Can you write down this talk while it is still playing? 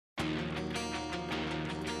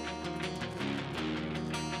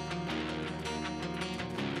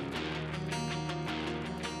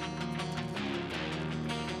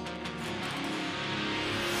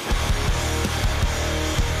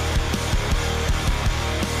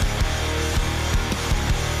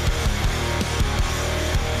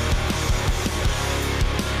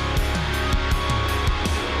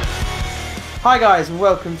Hi guys and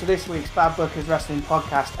welcome to this week's Bad Bookers Wrestling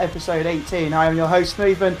Podcast, episode 18. I am your host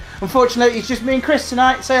Smoothman. Unfortunately, it's just me and Chris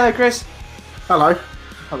tonight. Say hello, Chris. Hello.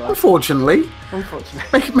 Hello. Unfortunately.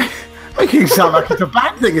 Making it sound like it's a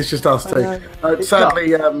bad thing, it's just us two.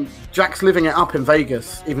 Sadly, Jack's living it up in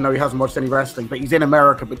Vegas, even though he hasn't watched any wrestling, but he's in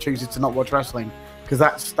America but chooses to not watch wrestling, because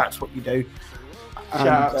that's what you do. Shout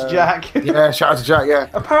out to Jack. Yeah, shout out to Jack, yeah.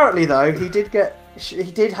 Apparently though, he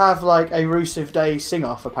did have like a Rusev Day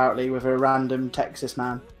sing-off apparently with a random Texas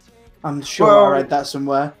man. I'm sure I read that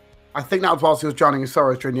somewhere. I think that was whilst he was drowning in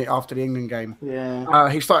sorrows after the England game. Yeah.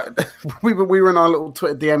 He started. we were in our little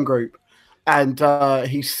Twitter DM group, and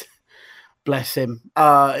he's bless him.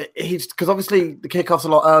 He's because obviously the kickoff's a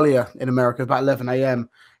lot earlier in America, about 11 a.m.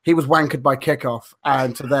 He was wankered by kickoff,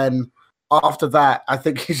 and so then after that, I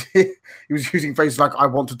think he was using phrases like "I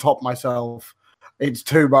want to top myself." It's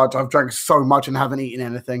too much. I've drank so much and haven't eaten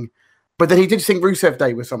anything. But then he did sing Rusev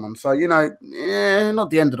Day with someone, so not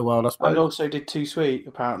the end of the world, I suppose. And also did Too Sweet,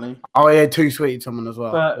 apparently. Oh, yeah, Too Sweet someone as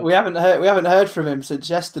well. But we haven't heard from him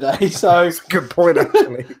since yesterday, so that's a good point,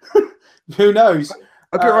 actually. Who knows?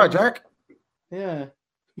 Hope you're right, Jack. Yeah,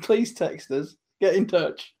 please text us. Get in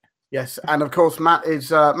touch. Yes, and of course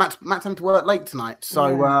Matt's having to work late tonight,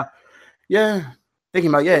 so thinking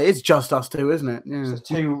about it's just us two, isn't it? Yeah, it's the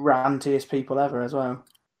two rantiest people ever as well.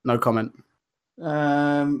 No comment.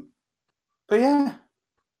 But yeah.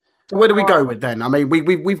 Where do we go with then? I mean,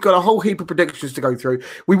 we've got a whole heap of predictions to go through.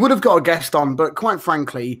 We would have got a guest on, but quite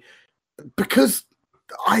frankly, because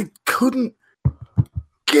I couldn't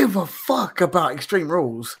give a fuck about Extreme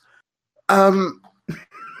Rules. It's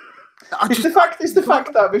the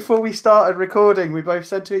fact that before we started recording, we both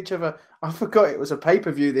said to each other, "I forgot it was a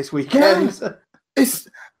pay-per-view this weekend."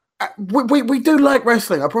 Yeah, we do like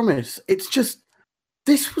wrestling. I promise. It's just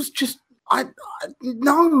this was just.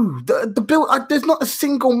 The build. There's not a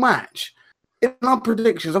single match in our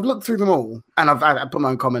predictions. I've looked through them all, and I've put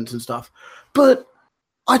my own comments and stuff, but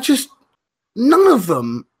none of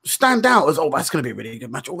them stand out as that's going to be a really good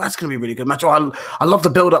match. Oh, that's going to be a really good match. Oh, I love the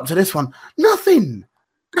build up to this one. Nothing,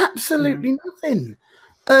 absolutely nothing,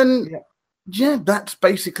 and that's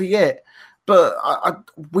basically it. But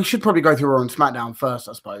we should probably go through Raw and SmackDown first,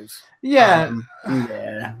 I suppose. Yeah,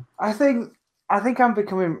 I think I'm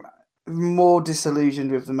becoming more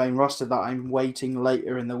disillusioned with the main roster that I'm waiting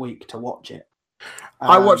later in the week to watch it.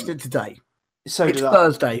 I watched it today. So it's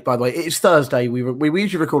Thursday, by the way. It's Thursday. We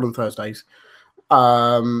usually record on Thursdays.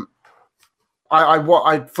 I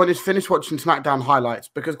finished watching SmackDown highlights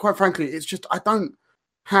because, quite frankly, it's just I don't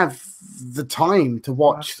have the time to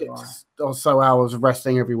watch 6 or so hours of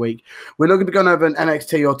wrestling every week. We're not going to be going over an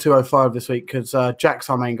NXT or 205 this week because Jack's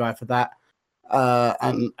our main guy for that.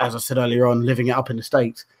 And as I said earlier on, living it up in the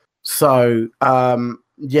States. So,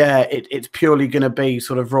 it's purely going to be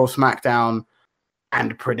sort of Raw, SmackDown,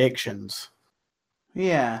 and predictions.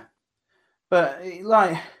 Yeah. But,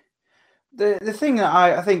 like, the thing that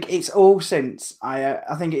I think it's all since, I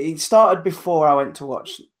think it started before I went to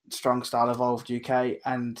watch Strong Style Evolved UK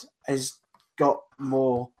and has got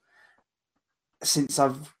more since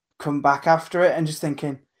I've come back after it and just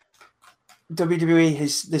thinking, WWE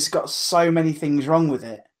has got so many things wrong with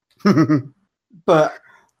it. But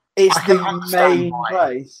it's the main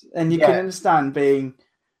place, and you can understand being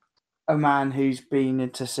a man who's been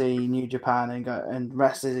to see New Japan and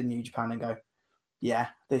wrestlers in New Japan and go, yeah,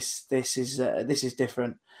 this is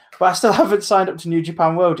different. But I still haven't signed up to New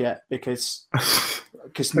Japan World yet because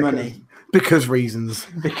money. Because reasons.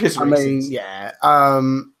 I mean, yeah.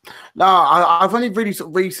 No, I've only really sort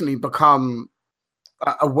of recently become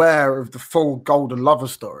aware of the full Golden Lover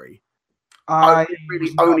story. I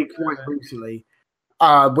really only quite recently.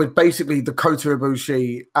 With basically the Kota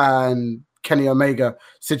Ibushi and Kenny Omega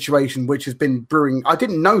situation, which has been brewing. I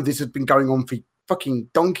didn't know this had been going on for fucking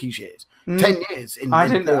donkey's years. 10 years. I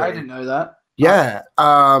didn't know that. Yeah.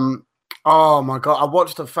 Oh my God. I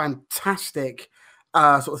watched a fantastic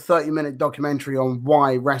sort of 30-minute documentary on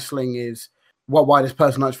why wrestling is why this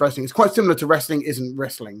person likes wrestling. It's quite similar to Wrestling Isn't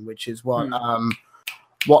Wrestling, which is what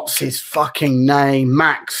what's his fucking name?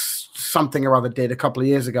 Max something or other did a couple of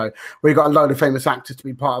years ago, where he got a load of famous actors to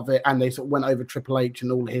be part of it, and they sort of went over Triple H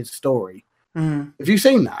and all his story. Have you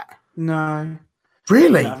seen that? No.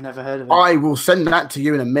 Really? No, I've never heard of it. I will send that to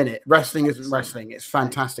you in a minute. Wrestling Isn't Wrestling. It's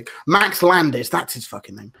fantastic. Max Landis, that's his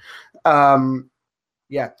fucking name. I'm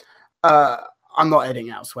not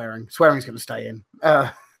editing out swearing. Swearing's going to stay in.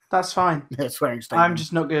 That's fine. Yeah, swearing's staying I'm in.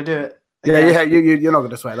 just not going to do it. Yeah, you're not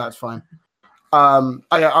going to swear. That's fine.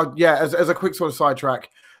 As a quick sort of sidetrack,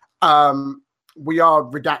 we are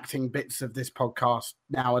redacting bits of this podcast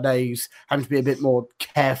nowadays, having to be a bit more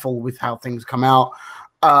careful with how things come out.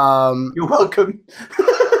 You're welcome.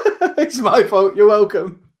 It's my fault. You're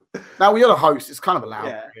welcome. Now you're the host. It's kind of allowed,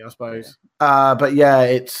 I suppose. Yeah. But yeah,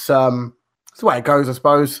 it's the way it goes, I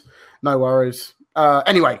suppose. No worries.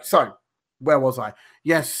 Anyway, so where was I?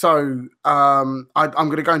 Yes, so I'm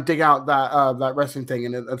going to go and dig out that wrestling thing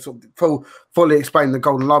and sort of fully explain the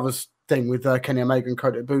Golden Lovers thing with Kenny Omega and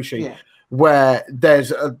Kota Ibushi, where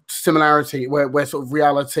there's a similarity where sort of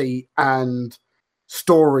reality and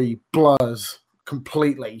story blurs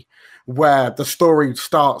completely, where the story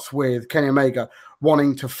starts with Kenny Omega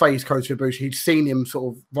wanting to face Kota Ibushi. He'd seen him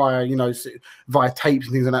sort of via tapes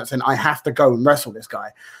and things like that, saying, I have to go and wrestle this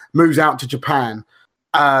guy. Moves out to Japan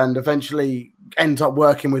and eventually ends up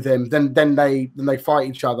working with him. Then they fight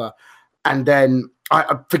each other. And then,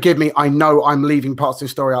 forgive me, I know I'm leaving parts of the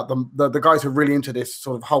story out. The guys who are really into this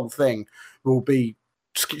sort of whole thing will be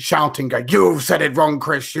shouting, going, "You've said it wrong,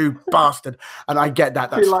 Chris, you bastard!" And I get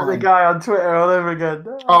that. That's like fine. the guy on Twitter all over again.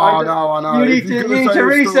 I know. You need to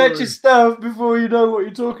research your stuff before you know what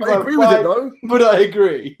you're talking about. I agree with it though, but I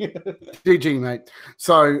agree. GG, mate.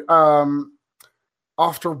 So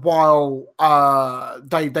after a while,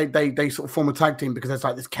 they sort of form a tag team because there's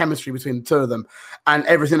like this chemistry between the two of them, and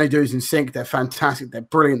everything they do is in sync. They're fantastic. They're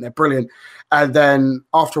brilliant. And then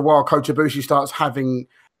after a while, Kota Ibushi starts having.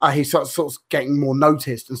 He starts sort of getting more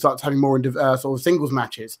noticed and starts having more sort of singles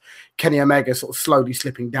matches. Kenny Omega sort of slowly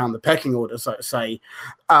slipping down the pecking order, so to say.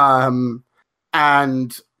 And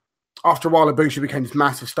after a while, Ibushi became this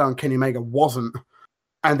massive star and Kenny Omega wasn't.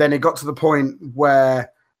 And then it got to the point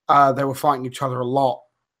where they were fighting each other a lot.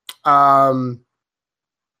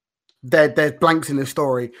 There's blanks in the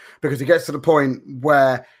story because it gets to the point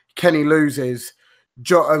where Kenny loses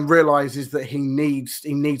and realizes that he needs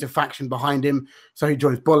a faction behind him, so he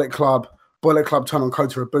joins Bullet Club. Bullet Club turn on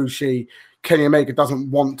Kota Ibushi. Kenny Omega doesn't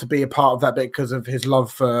want to be a part of that bit because of his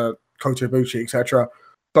love for Kota Ibushi, etc.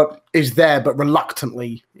 But is there, but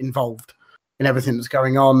reluctantly involved in everything that's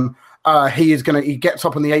going on. He gets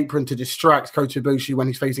up on the apron to distract Kota Ibushi when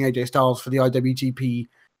he's facing AJ Styles for the IWGP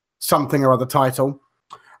something or other title.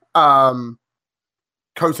 Kota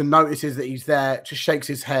notices that he's there, just shakes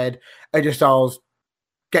his head. AJ Styles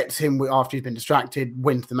gets him after he's been distracted,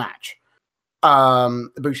 wins the match.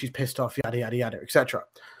 Ibushi's pissed off, yada, yada, yada, etc.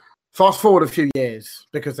 Fast forward a few years,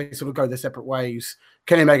 because they sort of go their separate ways.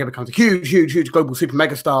 Kenny Omega becomes a huge global super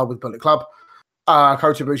mega star with Bullet Club.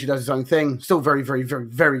 Kota Ibushi does his own thing. Still very, very, very,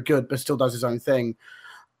 very good, but still does his own thing.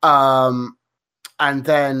 And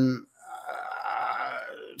then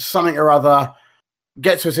something or other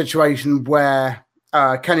gets to a situation where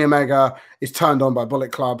Kenny Omega is turned on by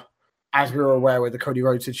Bullet Club, as we were aware with the Cody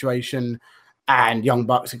Rhodes situation and Young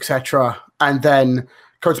Bucks, etc. And then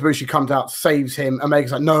Kota Ibushi comes out, saves him.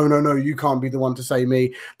 Omega's like, no, you can't be the one to save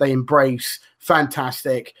me. They embrace.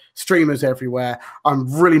 Fantastic. Streamers everywhere.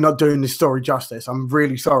 I'm really not doing this story justice. I'm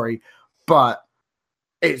really sorry. But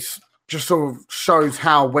it's just sort of shows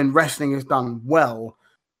how when wrestling is done well,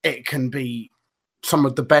 it can be some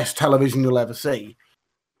of the best television you'll ever see.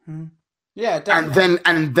 Yeah, definitely.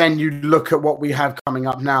 And then you look at what we have coming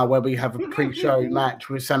up now, where we have a pre-show match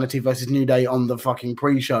with Sanity versus New Day on the fucking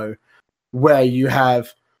pre-show, where you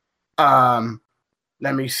have,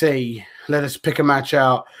 let me see, let us pick a match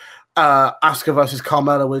out. Asuka versus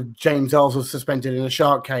Carmella with James Ellsworth suspended in a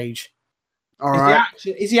shark cage. All right.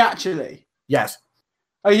 Is he actually? Yes.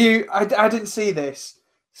 Are you? I didn't see this.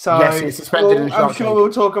 So yes, he's suspended in a shark cage. I'm sure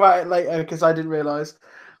we'll talk about it later because I didn't realise.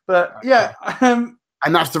 But yeah.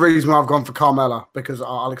 And that's the reason why I've gone for Carmella, because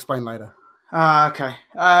I'll explain later. Okay.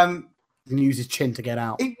 He can use his chin to get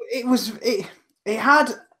out.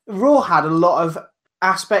 Raw had a lot of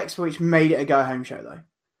aspects which made it a go-home show, though.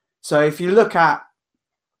 So if you look at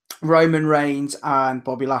Roman Reigns and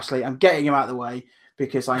Bobby Lashley, I'm getting him out of the way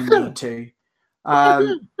because I need to.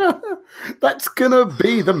 That's gonna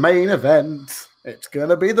be the main event. It's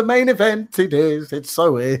gonna be the main event. It is. It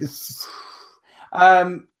so is.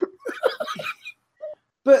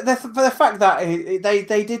 But the fact that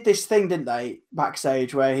they did this thing, didn't they,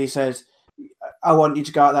 backstage, where he says, I want you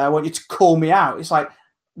to go out there, I want you to call me out. It's like,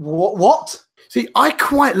 what? See, I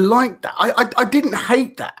quite like that. I didn't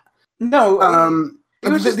hate that. No.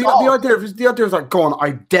 The idea is like, go on,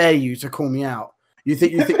 I dare you to call me out. You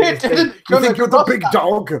think you're the big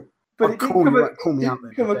dog. But it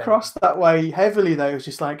didn't come across that way heavily, though. It was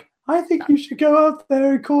just like, I think you should go out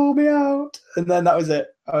there and call me out. And then that was it.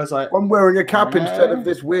 I was like, I'm wearing a cap instead of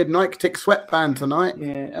this weird Nike Tick sweatband tonight.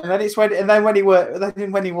 Yeah, and then when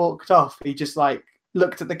he walked off, he just like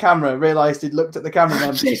looked at the camera, realised he'd looked at the camera.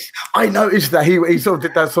 And I noticed that he sort of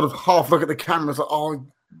did that sort of half look at the camera. Like, oh,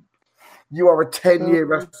 you are a 10-year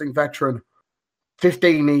wrestling veteran.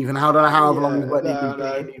 15 even. I don't know however long he's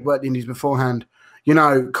worked he worked indies beforehand. You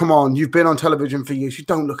know, come on, you've been on television for years. You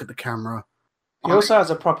don't look at the camera. He also has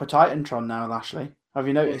a proper Titantron now, Lashley. Have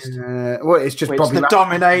you noticed? Well, it's just Bobby Lashley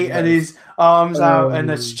dominate and his arms out and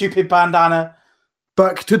a stupid bandana.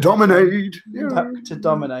 Back to dominate. Back to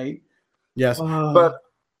dominate. Yes, but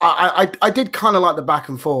I did kind of like the back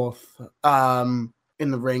and forth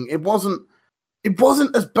in the ring. It wasn't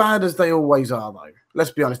as bad as they always are, though.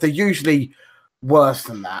 Let's be honest. They're usually worse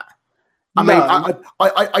than that. I mean,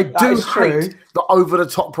 I do hate the over the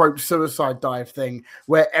top rope suicide dive thing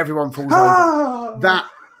where everyone falls over.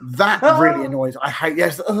 That really annoys. I hate.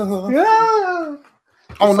 Yes. Oh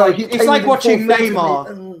no! It's like watching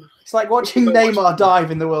Neymar. It's like watching Neymar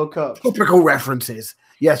dive in the World Cup. Typical references.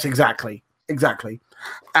 Yes, exactly.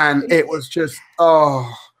 And it was just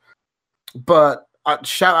But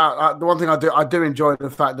shout out the one thing I do enjoy the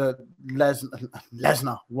fact that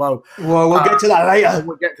Lesnar. Whoa, we'll get to that later.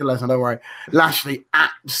 We'll get to Lesnar. Don't worry. Lashley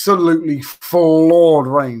absolutely floored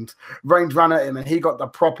Reigns. Reigns ran at him, and he got the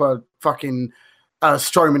proper fucking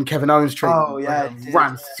Strowman Kevin Owens treatment. Oh yeah,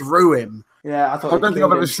 ran through him. Yeah, I don't think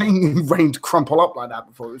I've ever seen Reigns crumple up like that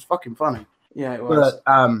before. It was fucking funny. Yeah, it was.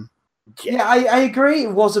 But, yeah, I agree.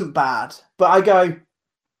 It wasn't bad, but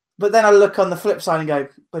but then I look on the flip side and go,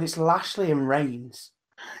 but it's Lashley and Reigns.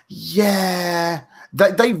 Yeah,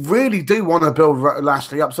 they really do want to build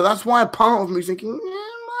Lashley up. So that's why a part of me is thinking, it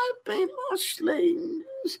might be Lashley.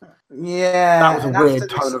 Yeah. That was a weird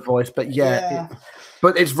tone of voice, but yeah.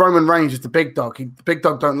 But it's Roman Reigns, it's the big dog. The big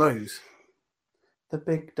dog don't lose. The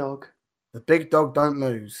big dog. The big dog don't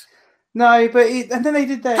lose. No, but and then they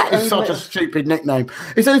did their That is such a stupid nickname.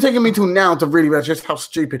 It's only taken me till now to really realize just how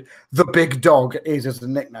stupid the big dog is as a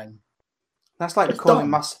nickname. That's like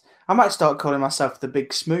calling I might start calling myself the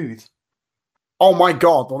Big Smooth. Oh my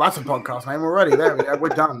God! Well, that's a podcast name already. There we go. We're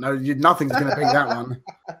done. No, nothing's going to beat that one.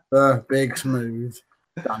 The Big Smooth.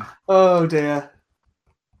 Done. Oh dear.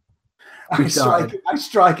 I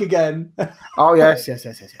strike again. Oh yes.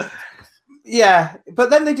 Yeah, but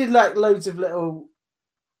then they did like loads of little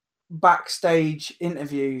backstage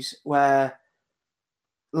interviews where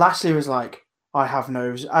Lashley was like, I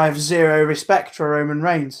have zero respect for Roman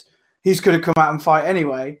Reigns. He's going to come out and fight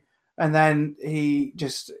anyway. And then he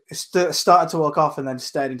just started to walk off and then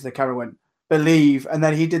stared into the camera and went, believe. And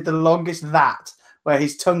then he did the longest where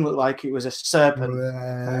his tongue looked like it was a serpent.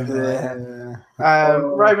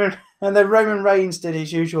 Roman Reigns did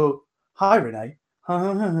his usual, hi, Renee.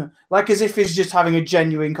 Like as if he's just having a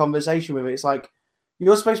genuine conversation with it. It's like,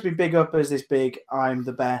 you're supposed to be big up as this big, I'm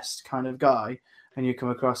the best kind of guy. And you come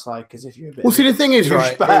across like as if you're a bit. Well, see, the thing is,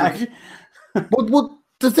 right? What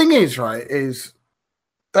the thing is, right, is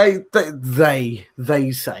they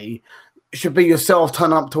say it should be yourself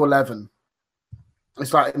turn up to 11.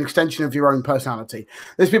 It's like an extension of your own personality.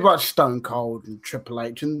 There's people like Stone Cold and Triple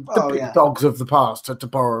H and the big dogs of the past, to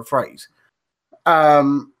borrow a phrase.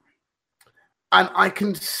 And I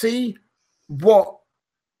can see what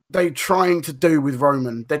they're trying to do with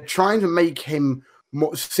Roman. They're trying to make him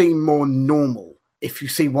seem more normal, if you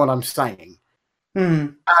see what I'm saying.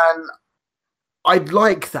 And I'd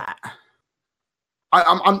like that.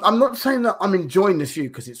 I'm not saying that I'm enjoying this view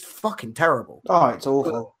because it's fucking terrible. Oh, it's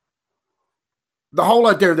awful. The whole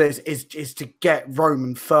idea of this is to get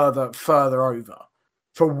Roman further over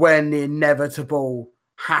for when the inevitable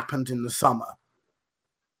happened in the summer.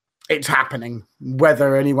 It's happening.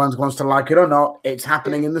 Whether anyone wants to like it or not, it's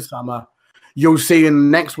happening in the summer. You'll see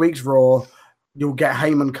in next week's Raw, you'll get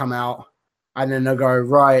Heyman come out, and then they'll go,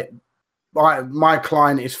 right, my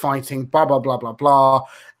client is fighting blah, blah, blah, blah, blah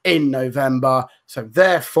in November. So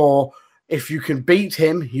therefore, if you can beat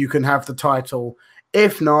him, you can have the title.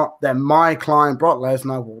 If not, then my client, Brock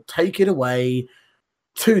Lesnar, will take it away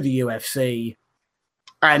to the UFC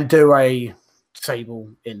and do a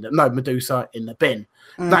Medusa in the bin.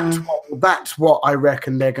 That's what I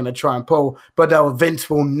reckon they're going to try and pull. But Vince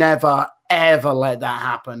will never, ever let that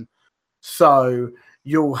happen. So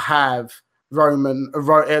you'll have Roman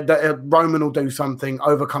will do something,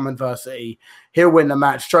 overcome adversity. He'll win the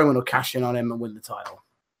match. Strowman will cash in on him and win the title.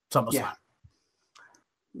 SummerSlam.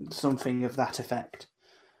 Something of that effect.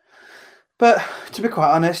 But to be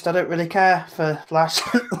quite honest, I don't really care for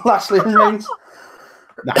Lashley and Reigns.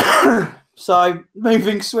 No. So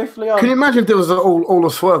moving swiftly on. Can you imagine if there was all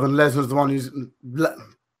a swerve and Lesnar's the one who's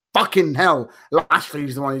fucking hell?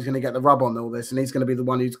 Lashley's the one who's going to get the rub on all this, and he's going to be the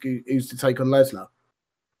one who's to take on Lesnar.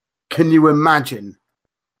 Can you imagine?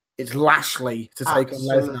 It's Lashley to take on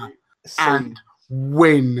Lesnar and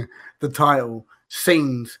win the title.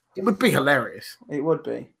 Scenes. It would be hilarious. It would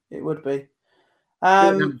be.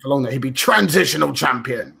 For long, he'd be transitional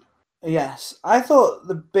champion. Yes, I thought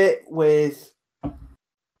the bit with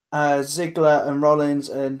Ziggler and Rollins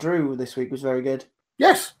and Drew this week was very good.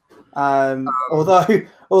 Yes. Although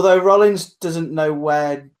Rollins doesn't know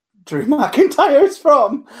where Drew McIntyre is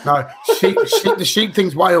from. No, the sheep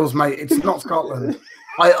thinks Wales, mate. It's not Scotland.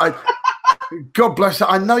 I God bless it.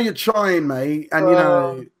 I know you're trying, mate, and you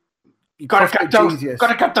know you gotta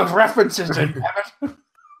get those references in.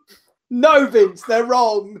 No, Vince, they're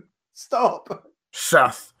wrong. Stop.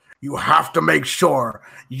 Seth, you have to make sure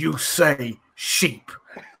you say sheep.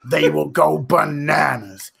 They will go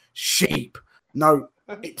bananas. Sheep. No,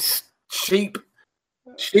 it's sheep.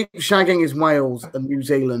 Sheep shagging is Wales and New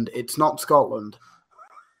Zealand. It's not Scotland.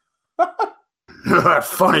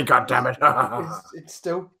 Funny, goddammit. It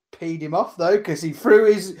still peed him off though, because he threw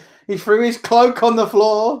his cloak on the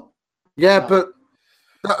floor. Yeah, but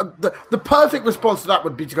the perfect response to that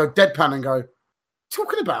would be to go deadpan and go,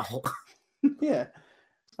 talking about. Yeah.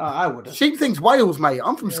 I would have. Sheep thinks Wales, mate.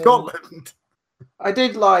 I'm from Scotland. I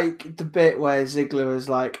did like the bit where Ziggler was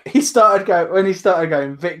like, when he started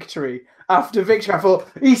going victory. After victory, I thought,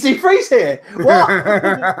 EC3's here. What?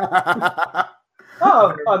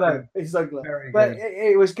 Oh no, it's Ziggler. But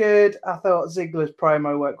it was good. I thought Ziggler's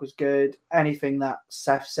promo work was good. Anything that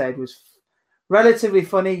Seth said was relatively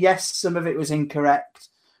funny. Yes, some of it was incorrect,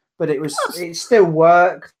 but it still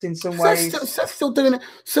worked in some ways. Seth's still doing it.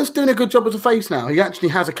 Seth's doing a good job as a face now. He actually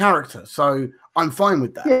has a character, so I'm fine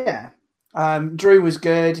with that. Yeah. Drew was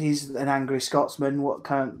good. He's an angry Scotsman. What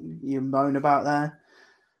can't you moan about there?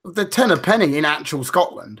 The tenner penny in actual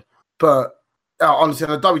Scotland, but honestly, in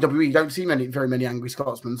the WWE, you don't see very many angry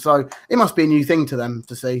Scotsmen, so it must be a new thing to them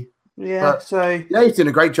to see. Yeah, he's doing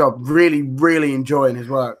a great job. Really, really enjoying his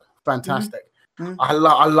work. Fantastic. Mm-hmm. I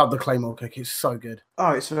love the Claymore kick. It's so good.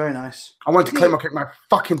 Oh, it's very nice. I went to Claymore kick my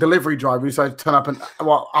fucking delivery driver, who decided to turn up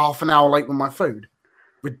half an hour late with my food.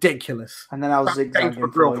 Ridiculous. And then I was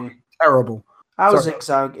zigzagging for you. Terrible. I was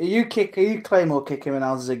zigzag. You Claymore kick him, and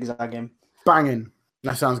I'll zigzag him. Banging.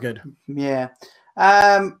 That sounds good. Yeah.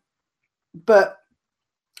 But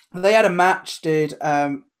they had a match, dude.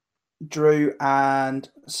 Drew and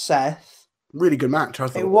Seth. Really good match, I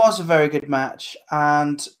thought. It was a very good match,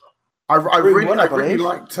 and I really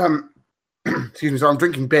liked. Excuse me, so I'm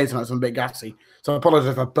drinking beer tonight, so I'm a bit gassy. So I apologize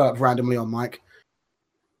if I burp randomly on mic.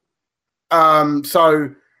 So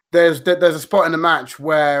there's a spot in the match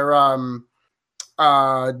where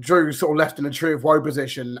Drew sort of left in a tree of woe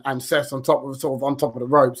position, and Seth's on top of the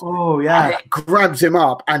ropes. Oh yeah, and it grabs him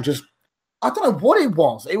up and just I don't know what it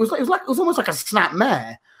was. It was almost like a snap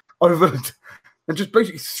mare over, and just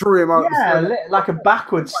basically threw him over. Yeah, like a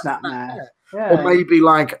backwards snap mare. Yeah. Or maybe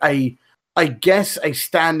like a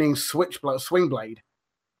standing swing blade.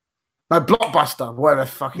 No, blockbuster, whatever the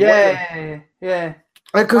fuck. Yeah.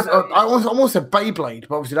 Because I almost said Beyblade,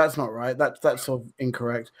 but obviously that's not right. That's sort of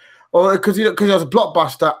incorrect. Or because there's a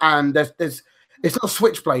blockbuster and it's not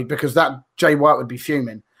Switchblade because that Jay White would be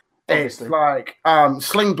fuming. Obviously. It's like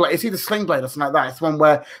Sling Blade. It's either Sling Blade or something like that. It's one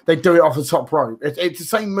where they do it off the top rope. It's the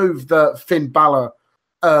same move that Finn Balor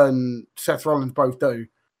and Seth Rollins both do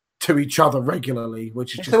to each other regularly,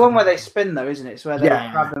 which is it's just the one where they spin though, isn't it? It's where they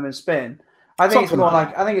grab them and spin. I think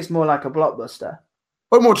it's more like a blockbuster.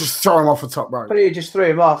 Or more just throw him off the top rope. But he just threw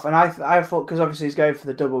him off, and I thought because obviously he's going for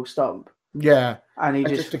the double stomp. Yeah, and he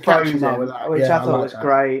just throws him with that, which I thought was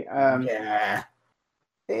great.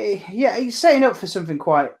 He's setting up for something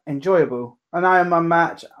quite enjoyable. And Iron Man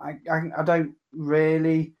match, I don't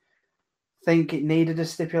really think it needed a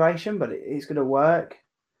stipulation, but it's going to work.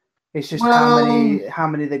 It's just how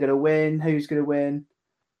many they're going to win, who's going to win.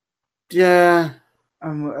 Yeah,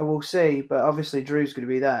 and we'll see. But obviously Drew's going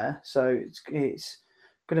to be there, so it's going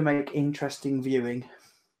to make interesting viewing.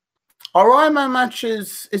 Are Iron Man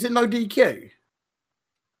matches? Is it no DQ?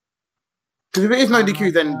 Because if it is no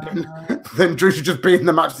DQ, then Drew should just be in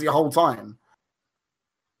the match the whole time.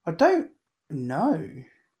 I don't know.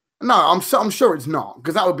 No, I'm sure it's not,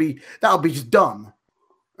 because that would be just dumb.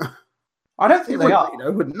 I don't think they are.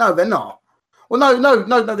 No, they're not. Well,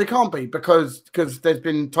 no, they can't be because there's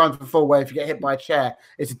been times before where if you get hit by a chair,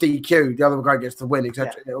 it's a DQ. The other guy gets the win,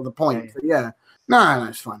 etc. Or the point. Yeah. No,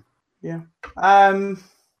 it's fine. Yeah.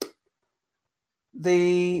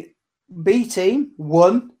 The B team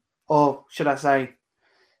won, or should I say,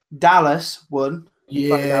 Dallas won.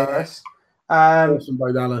 Yeah. Dallas. Awesome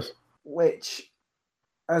by Dallas. Which,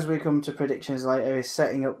 as we come to predictions later, is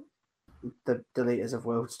setting up the Deleters of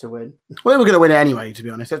Worlds to win. Well, they were going to win anyway, to be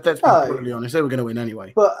honest. Let's be brutally honest. They were going to win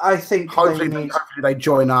anyway. But I think hopefully they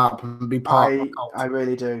join up and be part of the cult. I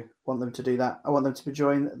really do want them to do that. I want them to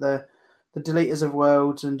join the the Deleters of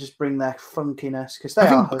Worlds, and just bring their funkiness because they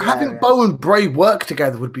Having, are hilarious. having Bo and Bray work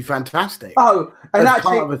together would be fantastic. Oh, and As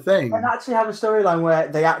actually, part of a thing. and actually have a storyline where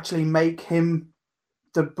they actually make him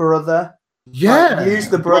the brother. Yeah, like, use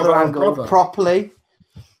the brother on angle properly.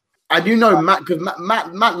 And you know, Matt, because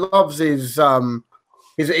Matt loves his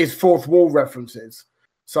fourth wall references.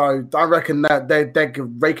 So I reckon that they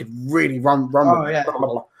could really run Oh, with yeah.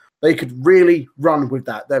 They could really run with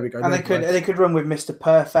that. There we go. And they could run with Mr.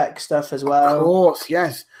 Perfect stuff as well. Of course,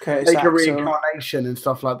 yes. Curtis Take a Axel. reincarnation and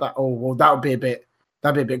stuff like that. Oh well, that'd be a bit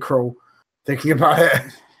cruel. Thinking about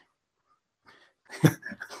it.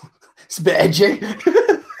 It's a bit edgy.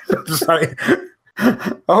 Just like,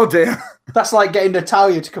 oh dear. That's like getting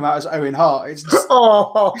Natalia to come out as Owen Hart. It's just,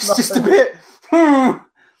 just a bit.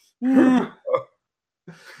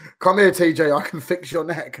 Come here, TJ. I can fix your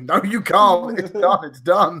neck. No, you can't. It's done. It's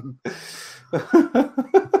done.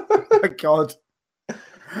 Oh my God.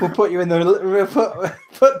 We'll put you in the. We'll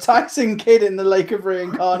put Tyson Kidd in the Lake of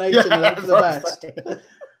Reincarnation. Yeah, That's the best.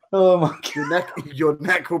 Oh my God. Your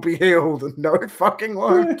neck will be healed. No, it fucking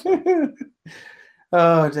won't.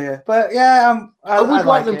 Oh dear. But yeah, I would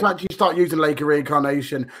like them it. to actually start using Lake of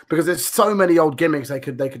Reincarnation because there's so many old gimmicks they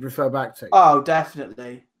could refer back to. Oh,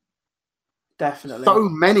 definitely. Definitely. So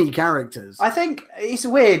many characters. I think it's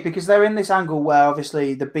weird because they're in this angle where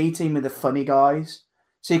obviously the B team are the funny guys.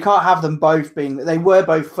 So you can't have them both being... They were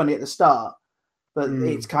both funny at the start, but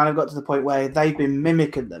it's kind of got to the point where they've been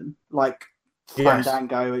mimicking them like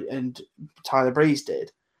Fandango and Tyler Breeze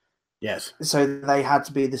did. Yes. So they had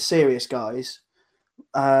to be the serious guys,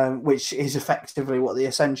 which is effectively what the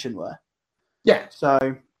Ascension were. Yeah.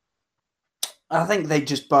 So I think they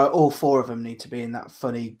just... All four of them need to be in that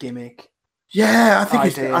funny gimmick. Yeah, I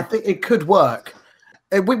think it could work.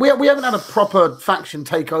 We haven't had a proper faction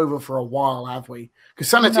takeover for a while, have we? Because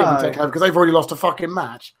Sanity haven't taken over because they've already lost a fucking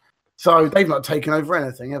match. So they've not taken over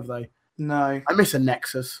anything, have they? No. I miss a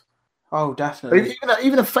Nexus. Oh, definitely.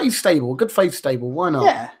 Even a face stable, a good face stable. Why not?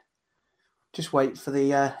 Yeah. Just wait for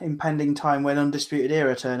the impending time when Undisputed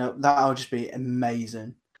Era turn up. That'll just be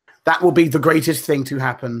amazing. That will be the greatest thing to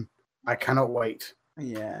happen. I cannot wait.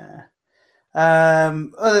 Yeah.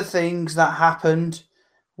 Other things that happened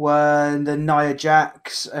were the Nia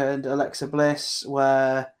Jax and Alexa Bliss,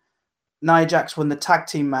 where Nia Jax won the tag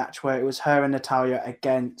team match where it was her and Natalya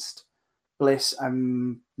against Bliss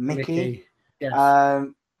and Mickey. Yes.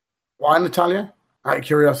 Why Natalya? Out of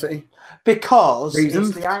curiosity. Because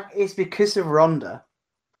it's because of Ronda.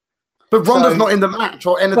 But Ronda's not in the match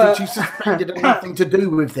or anything. She's suspended and nothing to do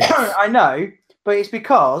with this. I know, but it's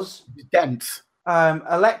because dense.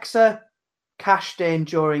 Alexa cashed in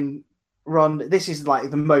during Ronda. This is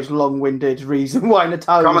like the most long-winded reason why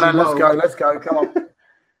Natalya. Come on, let's go. Come on.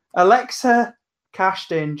 Alexa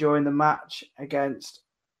cashed in during the match against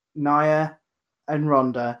Nia and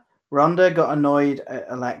Ronda. Ronda got annoyed at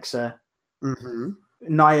Alexa. Mm-hmm.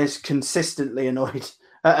 Nia's consistently annoyed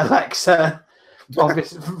at Alexa,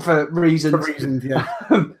 obviously for reasons. For reasons, yeah.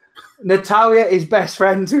 Natalya is best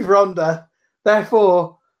friends with Ronda.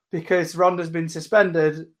 Therefore, because Ronda's been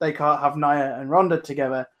suspended, they can't have Nia and Ronda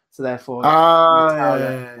together. So therefore,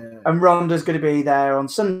 and Ronda's going to be there on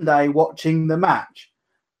Sunday watching the match,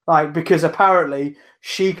 like because apparently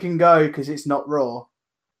she can go because it's not Raw.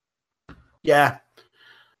 Yeah,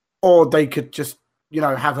 or they could just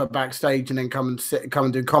have her backstage and then come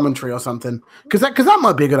and do commentary or something. Because that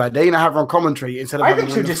might be a good idea. Have her on commentary instead of. I think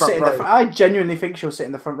she'll just sit in the front. I genuinely think she'll sit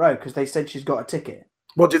in the front row because they said she's got a ticket.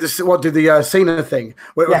 What did the Cena thing?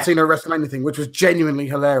 Cena WrestleMania thing, which was genuinely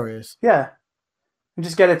hilarious. Yeah, and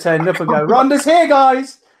just get her turned up and go, Ronda's here,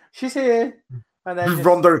 guys. She's here. And then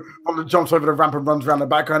Ronda jumps over the ramp and runs around the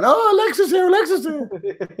back going, "Oh, Alexa's here."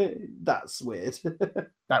 That's weird.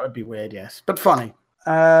 That would be weird, yes, but funny.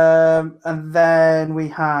 And then we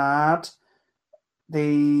had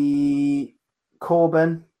the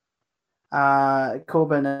Corbin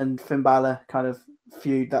and Finn Balor kind of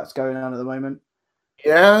feud that's going on at the moment.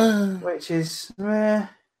 Yeah, which is Finn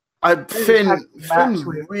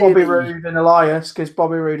with really... Bobby Roode and Elias because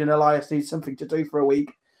Bobby Roode and Elias need something to do for a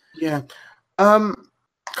week. Yeah. A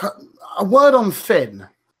word on Finn.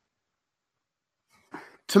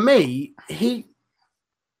 To me, he's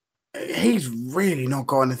really not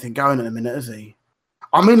got anything going at the minute, has he?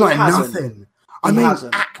 I mean, nothing.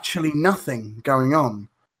 Actually nothing going on.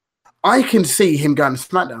 I can see him going to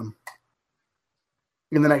SmackDown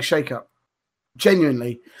in the next shake-up.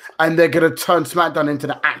 Genuinely. And they're going to turn SmackDown into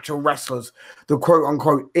the actual wrestlers, the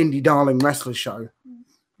quote-unquote indie darling wrestler show.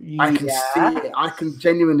 Yeah. I can see it. I can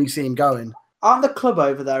genuinely see him going. Aren't the club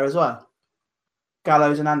over there as well?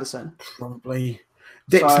 Gallows and Anderson? Probably.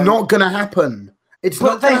 It's not going to happen. It's But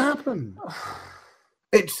not going to happen.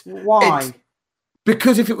 Why? It's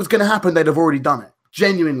because if it was going to happen, they'd have already done it.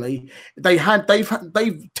 Genuinely,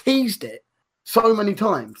 they've teased it so many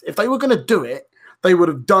times. If they were going to do it, they would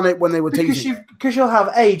have done it when they were teasing it. Because you'll have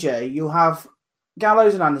AJ, you'll have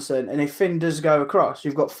Gallows and Anderson, and if Finn does go across,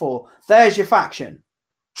 you've got 4. There's your faction.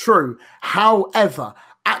 True. However,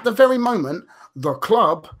 at the very moment, the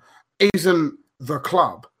club isn't the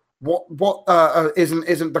club. What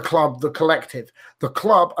isn't the club the collective? The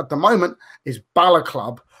club at the moment is Balor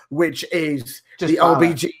Club, which is just the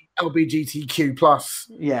LGBTQ plus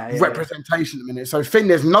representation at the minute. So Finn,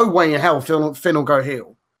 there's no way in hell Finn will go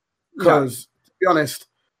heel. Because to be honest,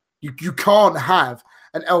 you can't have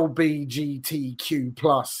an LGBTQ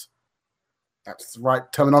plus. That's the right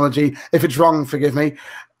terminology. If it's wrong, forgive me.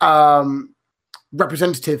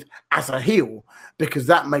 Representative as a heel, because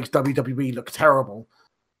that makes WWE look terrible.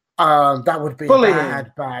 That would be bullying.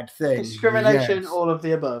 A bad thing. Discrimination, all of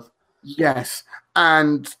the above. Yes,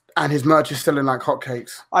 and his merch is selling like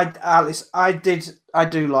hotcakes. I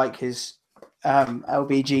do like his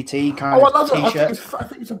LBGT kind of t-shirt. I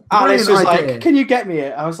think it's a Alice was idea. like, "Can you get me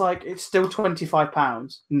it?" I was like, "It's still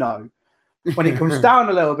 £25." No. When it comes down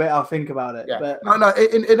a little bit, I'll think about it. Yeah. But No.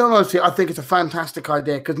 In all honesty, I think it's a fantastic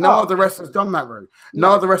idea because no other wrestler's done that route. No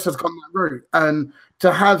other wrestler's gone that route, and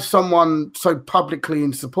to have someone so publicly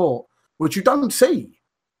in support, which you don't see.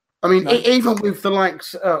 I mean, even with the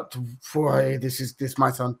likes, this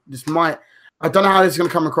might sound, I don't know how this is going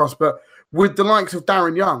to come across, but with the likes of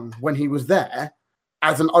Darren Young when he was there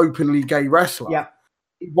as an openly gay wrestler,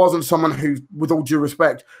 it wasn't someone who, with all due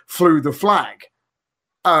respect, flew the flag.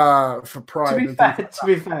 For pride. To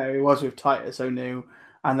be fair, he was with Titus O'Neil,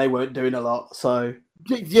 and they weren't doing a lot. So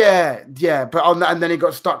yeah. But and then he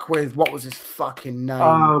got stuck with what was his fucking name?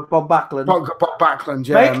 Oh, Bob Backlund. Bob Backlund.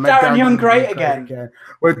 Yeah, make Darren Young great again.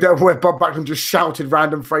 Where Bob Backlund just shouted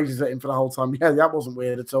random phrases at him for the whole time. Yeah, that wasn't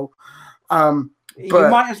weird at all. You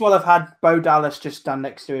might as well have had Bo Dallas just stand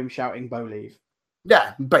next to him shouting "Bo leave."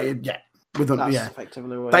 Yeah, but yeah.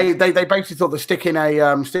 Effectively what they basically thought that sticking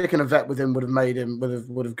a vet with him would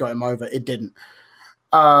have got him over. It didn't.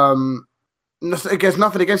 Nothing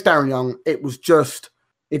against Darren Young. It was just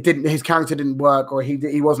it didn't. His character didn't work, or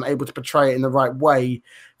he wasn't able to portray it in the right way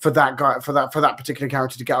for that guy for that particular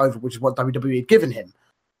character to get over, which is what WWE had given him.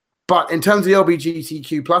 But in terms of the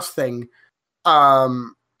LGBTQ plus thing,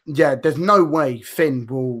 there's no way Finn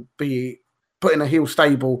will be put in a heel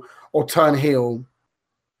stable or turn heel.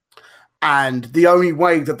 And the only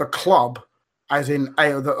way that the club, as in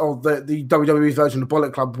the WWE version of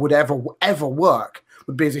Bullet Club, would ever work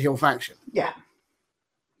would be as a heel faction. Yeah.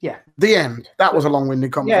 The end. That was a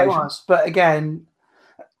long-winded conversation. Yeah, it was. But again,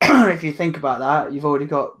 if you think about that, you've already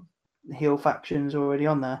got heel factions already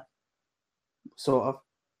on there, sort of.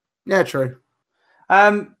 Yeah, true.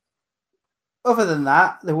 Other than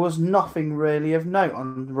that, there was nothing really of note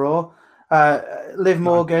on Raw. Liv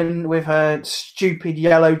Morgan with her stupid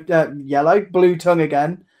blue tongue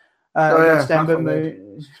again against Ember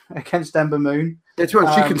Moon. Yeah,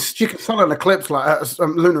 she can sell an eclipse like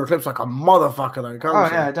lunar eclipse like a motherfucker though. Can't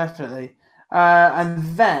she? Yeah, definitely. And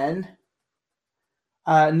then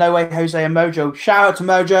No Way Jose and Mojo. Shout out to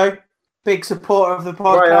Mojo, big supporter of the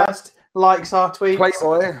podcast, likes our tweets.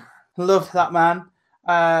 Playboy, love that man.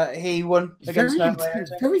 He won against No Way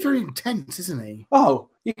Jose. Very, very intense, isn't he? Oh.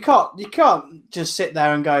 You can't just sit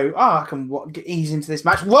there and go, I can ease into this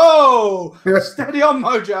match. Whoa! Steady on,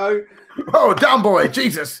 Mojo. Oh, down boy,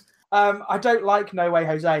 Jesus. I don't like No Way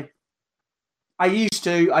Jose. I used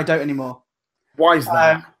to, I don't anymore. Why is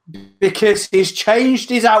that? Because he's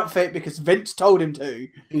changed his outfit because Vince told him to.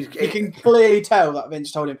 You can clearly tell that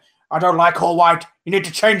Vince told him, I don't like all white. You need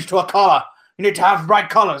to change to a collar. You need to have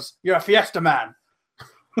bright colors. You're a Fiesta man.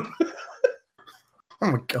 Oh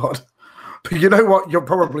my God. But you know what? You're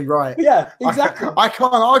probably right. Yeah, exactly. I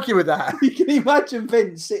can't argue with that. You can imagine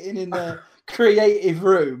Vince sitting in the creative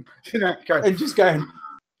room and just going,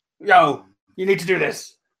 yo, you need to do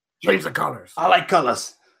this. Change the colors. I like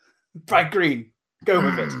colors. Bright green. Go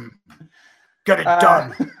with it. Get it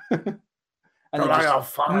done. And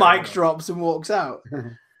then Mike drops and walks out.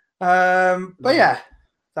 But yeah,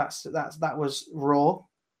 that was Raw.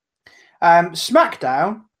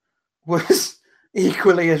 SmackDown was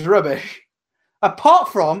equally as rubbish. Apart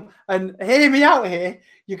from, and hear me out here,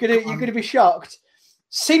 you're gonna be shocked.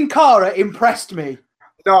 Sin Cara impressed me.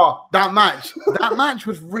 No, that match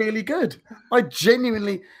was really good. I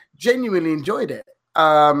genuinely enjoyed it.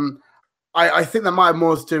 I think that might have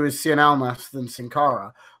more to do with Cien Almas than Sin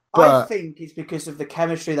Cara. I think it's because of the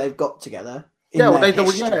chemistry they've got together. They got a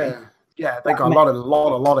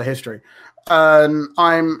lot of history.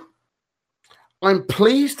 I'm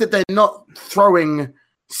pleased that they're not throwing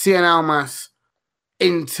Cien Almas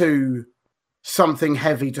into something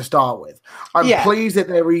heavy to start with. I'm pleased that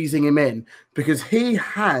they're easing him in because he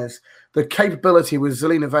has the capability with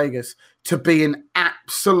Zelina Vegas to be an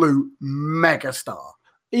absolute megastar.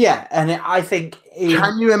 Yeah, and I think...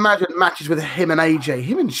 Can you imagine matches with him and AJ?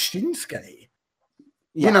 Him and Shinsuke?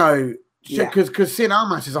 Yeah. You know, because Cien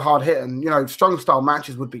Almas is a hard hit and, you know, strong style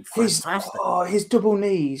matches would be fantastic. His double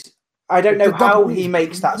knees. I don't know how he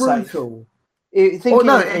makes that safe. It's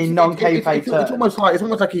almost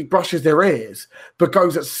like he brushes their ears, but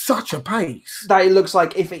goes at such a pace that it looks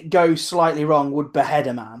like if it goes slightly wrong, would behead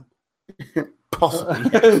a man.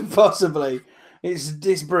 Possibly, possibly.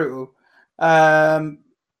 It's brutal. But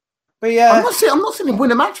yeah, I'm not seeing him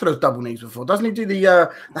win a match for those double knees before. Doesn't he do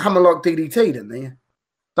the hammerlock DDT? Didn't he?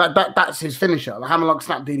 That's his finisher, the hammerlock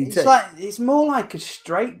snap DDT. It's more like a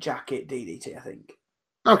straight jacket DDT, I think.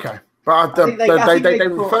 Okay. But they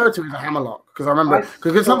refer to it as a hammerlock because I remember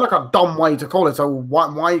because it sounds like a dumb way to call it. So why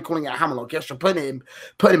are you calling it a hammerlock? Yes, you're putting him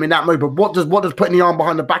in that move. But what does putting the arm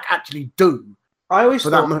behind the back actually do? I always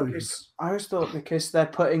thought because they're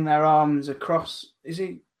putting their arms across. Is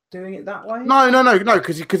he doing it that way? No.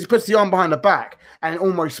 Because he puts the arm behind the back and it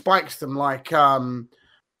almost spikes them like Velveteen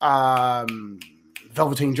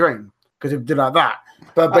Dream because he did like that.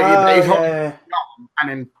 But he's holding and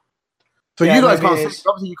then. So you guys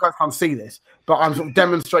can't see this, but I'm sort of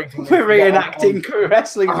demonstrating. We're reenacting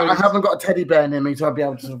wrestling. I haven't got a teddy bear near me to be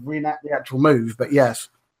able to reenact the actual move, but yes.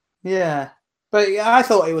 Yeah, but I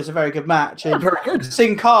thought it was a very good match. Yeah, very good.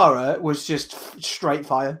 Sin Cara was just straight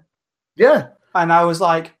fire. Yeah, and I was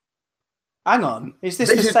like, "Hang on, is this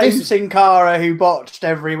the same Sin Cara who botched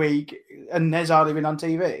every week and has hardly been on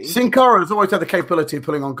TV?" Sin Cara has always had the capability of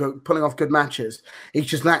pulling off good matches. He's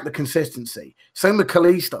just lacked the consistency. Same with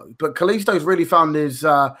Kalisto, but Kalisto's really found his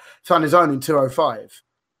own in 205,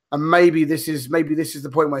 and maybe this is the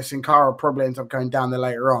point where Sin Cara probably ends up going down there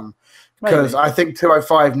later on because I think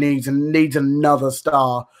 205 needs another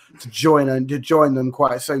star to join them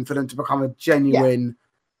quite soon for them to become a genuine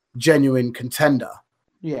contender.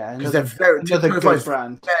 Yeah, because they're very good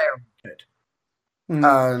brand. Very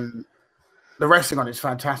good. The wrestling on it is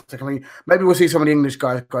fantastic. I mean, maybe we'll see some of the English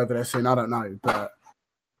guys go over there soon. I don't know, but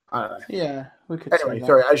I don't know. Yeah, we could. Anyway,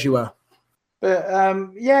 sorry, as you were. But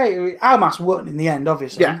Almas won in the end,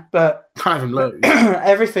 obviously. Yeah, but kind of lose.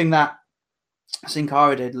 Everything that Sin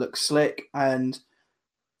Cara did looked slick, and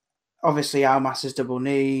obviously Almas's double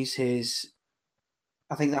knees.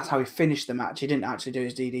 I think that's how he finished the match. He didn't actually do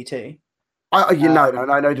his DDT. No.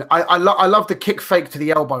 I love the kick fake to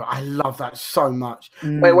the elbow. I love that so much.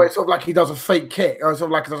 Where it's sort of like he does a fake kick, or sort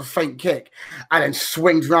of like he does a fake kick, and then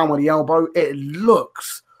swings around with the elbow. It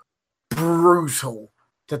looks brutal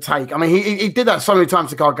to take. I mean, he did that so many times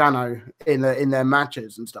to Gargano in their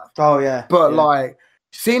matches and stuff. Oh yeah, but like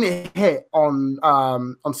seeing it hit on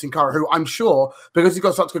Sin Cara, who I'm sure because he's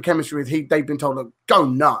got such good chemistry with, they've been told, look, go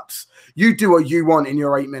nuts. You do what you want in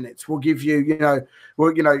your 8 minutes. We'll give you, you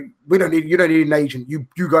don't need an agent. You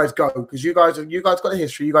guys go because you guys got a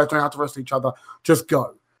history. You guys know how to wrestle each other. Just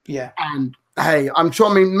go. Yeah. And hey, I'm sure.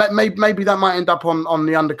 I mean, maybe that might end up on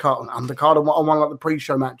the undercard on one of the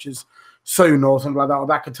pre-show matches soon or something like that. Or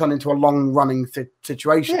that could turn into a long-running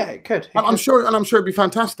situation. Yeah, it could. I'm sure it'd be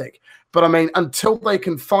fantastic. But I mean, until they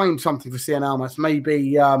can find something for Cien Almas,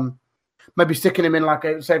 maybe sticking him in like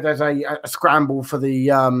say if there's a scramble for the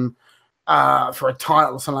for a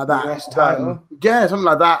title or something like that. US title. Yeah, something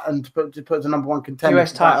like that, and to put the number one contender.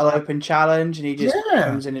 US title open challenge, and he just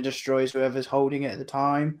comes in and destroys whoever's holding it at the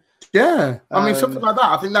time. Yeah, I mean something like that.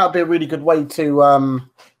 I think that would be a really good way to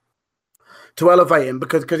elevate him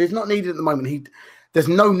because he's not needed at the moment. There's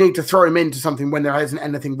no need to throw him into something when there isn't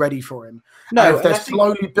anything ready for him. No, and if they're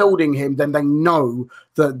slowly building him, then they know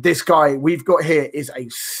that this guy we've got here is a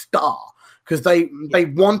star because they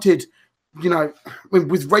wanted.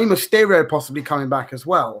 With Rey Mysterio possibly coming back as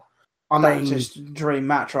well. That's just dream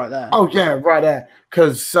match right there. Oh yeah, right there.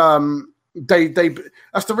 Because they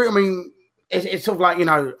that's the real. I mean, it's sort of like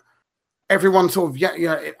everyone sort of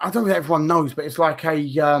I don't know if everyone knows, but it's like a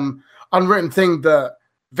unwritten thing that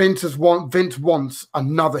Vince wants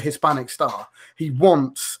another Hispanic star. He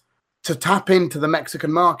wants to tap into the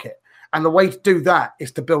Mexican market, and the way to do that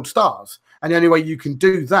is to build stars. And the only way you can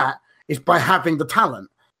do that is by having the talent.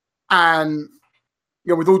 And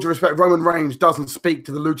with all due respect, Roman Reigns doesn't speak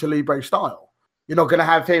to the Lucha Libre style. You're not going to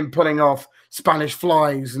have him pulling off Spanish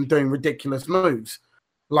flies and doing ridiculous moves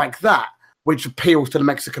like that, which appeals to the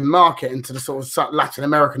Mexican market and to the sort of Latin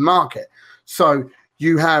American market. So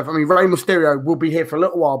you have, Rey Mysterio will be here for a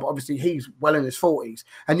little while, but obviously he's well in his 40s.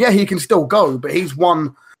 And yeah, he can still go, but he's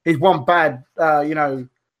won He's one bad,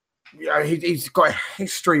 he's got a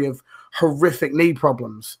history of horrific knee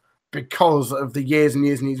problems because of the years and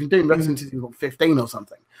years and years. He's been doing that since he was 15 or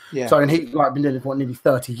something. Yeah. So, and he's been doing it for nearly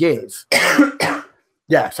 30 years.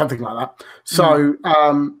 Yeah, something like that. So,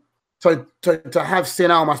 so to have Cien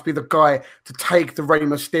Almas be the guy to take the Rey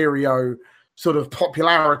Mysterio sort of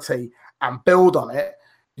popularity and build on it,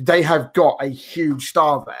 they have got a huge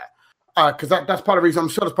star there. Because that's part of the reason. I'm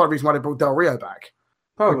sure that's part of the reason why they brought Del Rio back.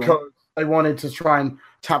 Probably. Because they wanted to try and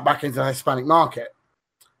tap back into the Hispanic market.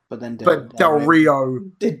 But then Del Rio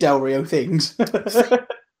did Del Rio things.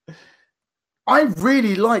 I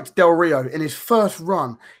really liked Del Rio in his first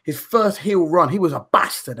run, his first heel run. He was a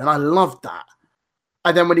bastard, and I loved that.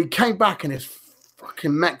 And then when he came back in his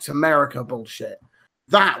fucking Mex America bullshit,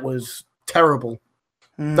 that was terrible.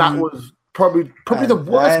 That was probably the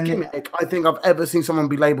worst gimmick I think I've ever seen someone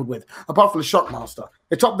be labelled with, apart from the Shockmaster.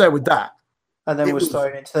 It's up there with that. And then was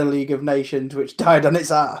thrown into the League of Nations, which died on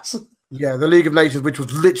its ass. Yeah, the League of Nations, which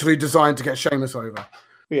was literally designed to get Sheamus over.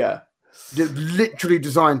 Yeah. Literally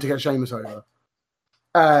designed to get Sheamus over.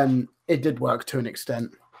 It did work to an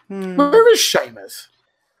extent. Where is Sheamus?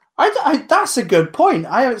 That's a good point.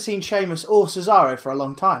 I haven't seen Sheamus or Cesaro for a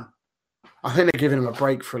long time. I think they're giving him a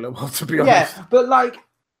break for a little while, to be honest. Yeah, but like...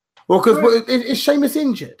 Well, because is Sheamus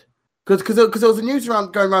injured? Because there was a news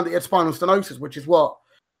going around that he had spinal stenosis, which is what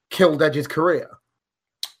killed Edge's career.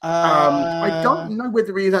 I don't know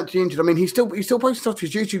whether he is actually injured. I mean, he's still posting stuff to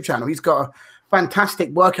his YouTube channel. He's got a fantastic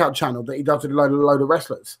workout channel that he does with a load of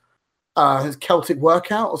wrestlers. His Celtic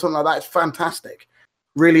workout or something like that. It's fantastic,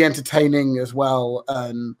 really entertaining as well.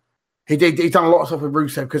 He's done a lot of stuff with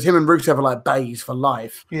Rusev because him and Rusev are like bays for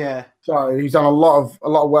life. Yeah. So he's done a lot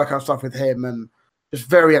of workout stuff with him and just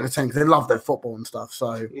very entertaining because they love their football and stuff.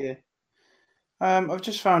 So yeah. I've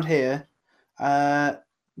just found here.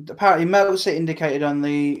 Apparently, Meltzer indicated on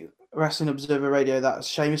the Wrestling Observer Radio that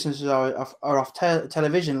Sheamus and Cesaro are off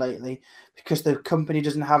television lately because the company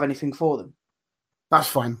doesn't have anything for them. That's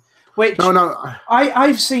fine. Which no,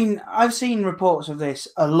 I've seen reports of this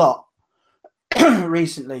a lot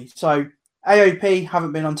recently. So AOP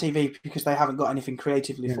haven't been on TV because they haven't got anything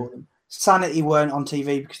creatively for them. Sanity weren't on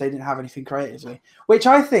TV because they didn't have anything creatively. Which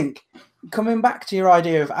I think, coming back to your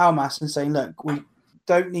idea of Almas and saying, look, we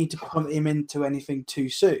don't need to put him into anything too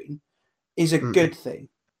soon, is a good thing.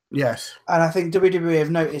 Yes. And I think WWE have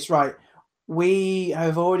noticed, right, we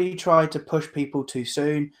have already tried to push people too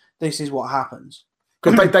soon. This is what happens.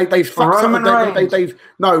 Because they fucked up. Not even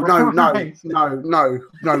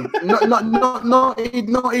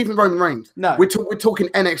Roman Reigns. No, we're talking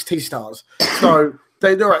NXT stars. So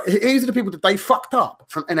these are the people that they fucked up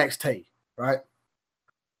from NXT, right?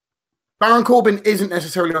 Baron Corbin isn't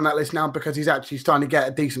necessarily on that list now because he's actually starting to get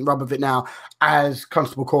a decent rub of it now as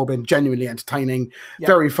Constable Corbin, genuinely entertaining,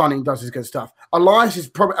 very funny, does his good stuff. Elias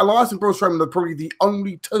and Braun Strowman are probably the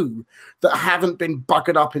only two that haven't been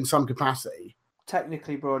buggered up in some capacity.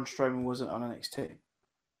 Technically, Braun Strowman wasn't on NXT.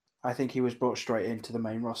 I think he was brought straight into the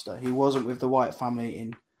main roster. He wasn't with the Wyatt family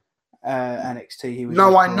in NXT. He was.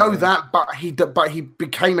 No, I know that, but he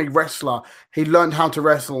became a wrestler. He learned how to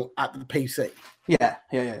wrestle at the PC. Yeah.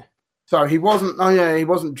 So he wasn't. Oh yeah, he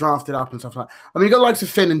wasn't drafted up and stuff like that. I mean, you got the likes of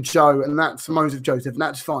Finn and Joe, and that's Moses Joseph, and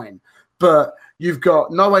that's fine. But you've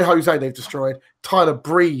got No Way Jose. They've destroyed Tyler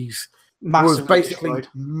Breeze. Massively was basically destroyed.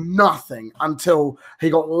 Nothing until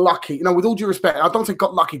he got lucky. You know, with all due respect, I don't think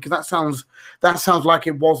got lucky because that sounds like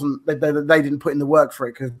it wasn't. They didn't put in the work for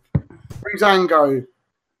it because Breezango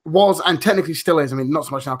was and technically still is. I mean, not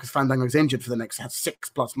so much now because Fandango's injured for the next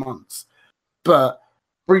 6+ months, but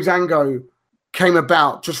Breezango came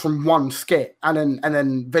about just from one skit, and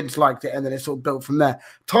then Vince liked it, and then it sort of built from there.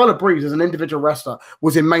 Tyler Breeze, as an individual wrestler,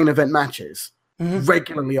 was in main event matches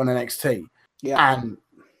regularly on NXT, and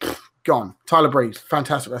gone. Tyler Breeze,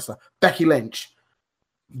 fantastic wrestler. Becky Lynch,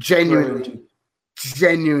 genuinely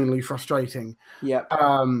frustrating. Yeah.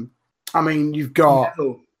 I mean, you've got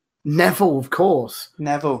Neville, of course.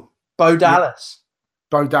 Bo Dallas.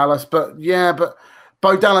 Bo Dallas, but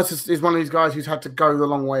Bo Dallas is one of these guys who's had to go the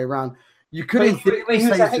long way around. You couldn't he was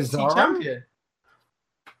a NXT champion.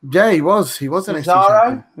 Yeah, he was. He was an NXT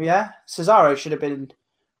champion. Yeah. Cesaro should have been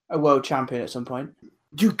a world champion at some point.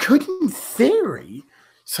 You could, in theory,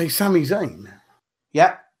 say Sami Zayn.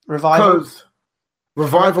 Yeah. Revival.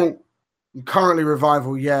 Currently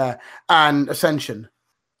Revival, yeah. And Ascension.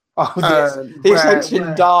 Oh, the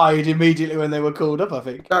Ascension died immediately when they were called up, I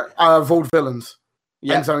think. Vault Villains.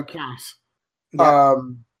 Yeah. Enzo and Cass. Yeah.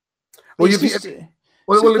 If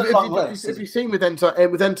you've seen with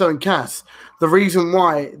Enzo and Cass, the reason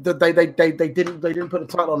why that they didn't put a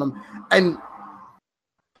title on them, and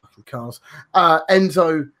fucking cars.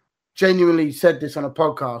 Enzo genuinely said this on a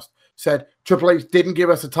podcast. Said Triple H didn't give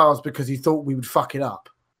us the tires because he thought we would fuck it up.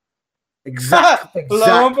 Exactly.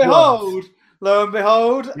 Lo and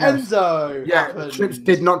behold, Yes. Enzo. Yeah, Trips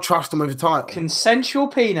did not trust him with a title. Consensual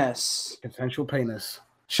penis. Consensual penis.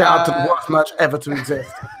 Shout out to the worst merch ever to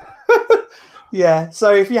exist. Yeah,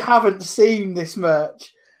 so if you haven't seen this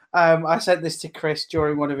merch, I sent this to Chris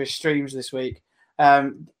during one of his streams this week.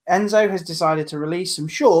 Enzo has decided to release some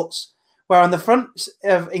shorts where on the front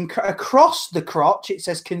across the crotch it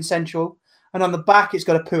says consensual, and on the back it's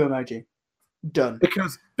got a poo emoji. Done.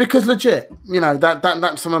 Because legit,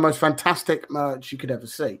 that's some of the most fantastic merch you could ever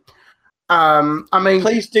see. I mean,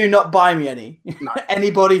 please do not buy me any. No.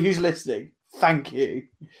 Anybody who's listening, thank you.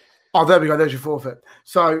 Oh, there we go. There's your forfeit.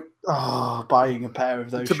 So, buying a pair of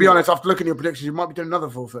those. To be honest, after looking at your predictions, you might be doing another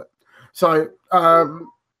forfeit. So, what am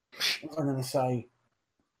I going to say?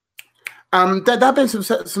 There have been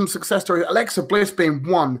some success stories. Alexa Bliss being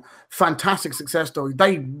one fantastic success story.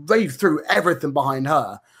 They threw everything behind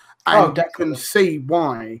her, and you can see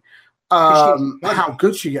why. How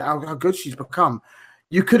good she's become.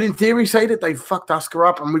 You could, in theory, say that they fucked Asuka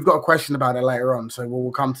up, and we've got a question about it later on, so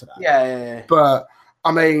we'll come to that. Yeah. But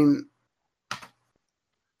I mean,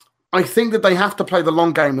 I think that they have to play the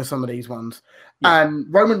long game with some of these ones. Yeah.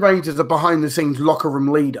 And Roman Reigns is a behind-the-scenes locker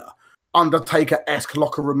room leader, Undertaker-esque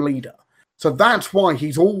locker room leader. So that's why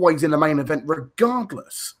he's always in the main event,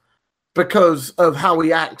 regardless, because of how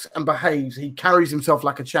he acts and behaves. He carries himself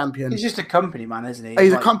like a champion. He's just a company man, isn't he?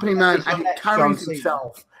 He's a company man, and he carries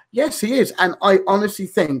himself. Yes, he is. And I honestly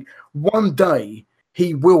think one day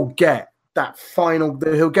he will get that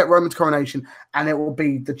he'll get Roman's coronation, and it will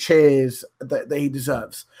be the cheers that he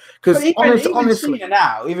deserves. Because honestly,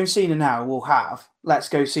 Cena now will have "Let's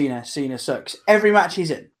go Cena, Cena sucks" every match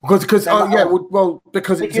he's in. Because it's a meme.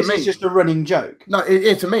 It's just a running joke. No,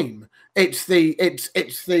 it's a meme. It's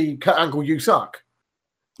the Kurt Angle "You suck."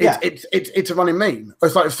 It's a running meme.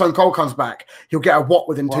 It's like if Stone Cold comes back, he'll get a what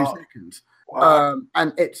within 2 seconds. Wow.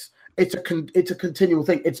 And it's a continual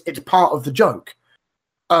thing. It's part of the joke.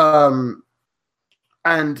 And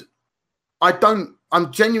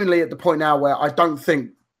I'm genuinely at the point now where I don't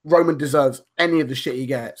think Roman deserves any of the shit he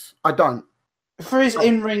gets. I don't. For his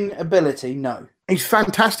in-ring ability, no. He's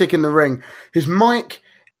fantastic in the ring. His mic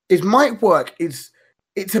work it's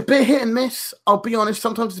a bit hit and miss. I'll be honest,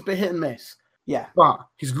 sometimes it's a bit hit and miss. Yeah. But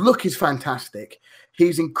his look is fantastic.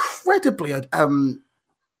 He's incredibly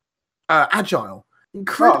agile.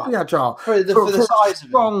 Incredibly agile. For the size of him.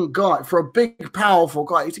 Strong guy, for a big, powerful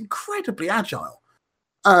guy. He's incredibly agile.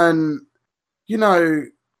 And,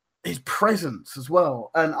 his presence as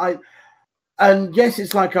well. And yes,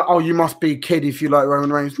 it's like, you must be a kid if you like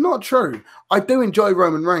Roman Reigns. Not true. I do enjoy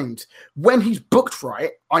Roman Reigns. When he's booked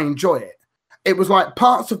right, I enjoy it. It was like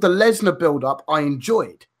parts of the Lesnar build-up I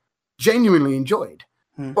enjoyed. Genuinely enjoyed.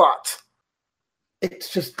 But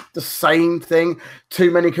it's just the same thing.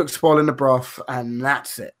 Too many cooks spoiling the broth, and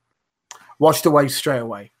that's it. Washed away straight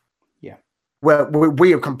away. Yeah.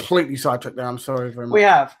 We have completely sidetracked there. I'm sorry very much. We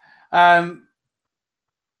have.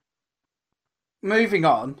 Moving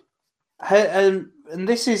on. And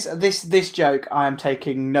this joke I am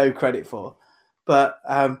taking no credit for. But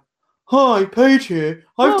hi, Paige here.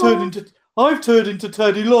 I've turned into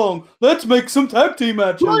Teddy Long. Let's make some tag team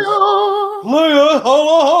matches. Player,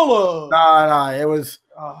 holla holla. No, it was.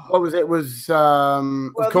 What was it? It was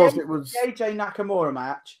of course it was the AJ Nakamura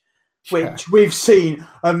match, which we've seen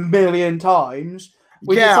a million times.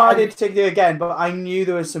 We decided to do again, but I knew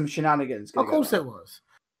there was some shenanigans. Of course there was.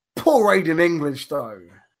 Poor Aiden English though.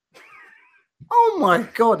 Oh my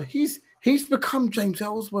God, he's become James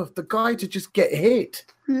Ellsworth, the guy to just get hit.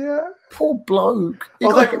 Yeah, poor bloke.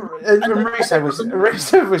 Rusev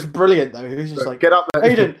was brilliant though. He was just like, "Get up there,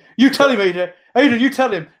 Aiden, you tell him, Aiden. Aiden, you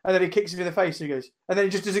tell him." And then he kicks him in the face. And he goes, and then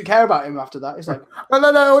he just doesn't care about him after that. It's like,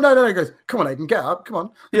 no. He goes, "Come on, Aiden, get up, come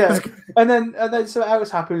on." Yeah, and then something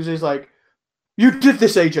else happens. He's like, "You did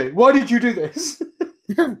this, AJ. Why did you do this?"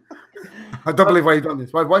 I don't believe why you've done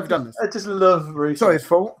this. Why have you done this? I just love Rusev. It's not his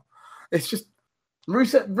fault. It's just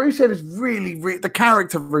Rusev is really the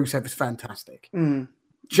character of Rusev is fantastic.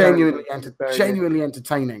 Genuinely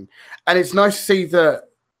entertaining. And it's nice to see that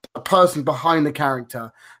a person behind the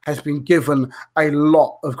character has been given a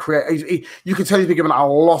lot of you can tell he's been given a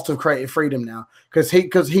lot of creative freedom now because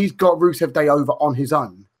he's got Rusev Day over on his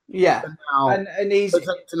own. Yeah. And he's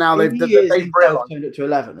now they've turned it to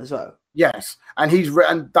 11 as well. Yes. And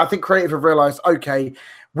and I think creative have realized, okay,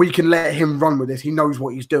 we can let him run with this. He knows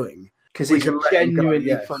what he's doing. Because he's a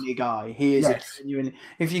genuinely funny guy. He is a genuine.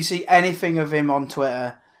 If you see anything of him on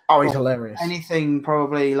Twitter, he's hilarious. Anything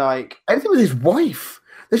probably like anything with his wife.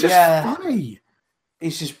 It's just funny.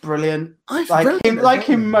 It's just brilliant. It's like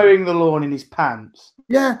him mowing the lawn in his pants.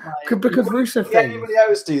 Yeah, because Rusev thing. Anybody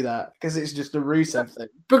else do that? Because it's just a Rusev thing.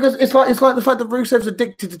 Because it's like the fact that Rusev's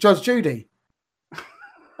addicted to Judge Judy.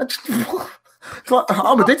 It's like,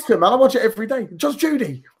 I'm addicted to it, man. I watch it every day. Judge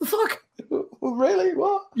Judy. What the fuck? Really?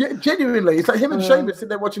 What? Yeah, genuinely. It's like him and Sheamus sitting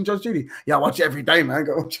there watching Judge Judy. Yeah, I watch it every day, man.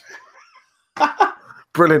 Go watch.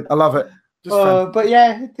 Brilliant. I love it. But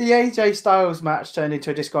yeah, the AJ Styles match turned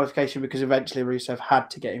into a disqualification because eventually Rusev had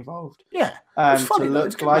to get involved. Yeah. To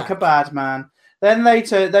look like a bad man. Then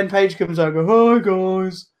Paige comes out and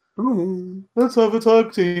goes, "Hi guys, let's have a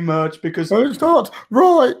tag team match because it's not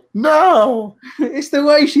right now." It's the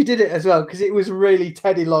way she did it as well, because it was really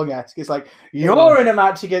Teddy Long-esque. It's like, you're in a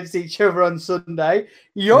match against each other on Sunday,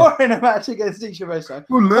 you're in a match against each other on Sunday.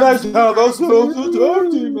 Well, let's have ourselves a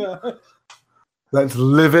tag team match. Let's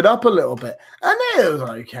live it up a little bit. And it was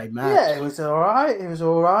okay, man. Yeah, it was all right. It was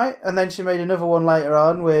all right. And then she made another one later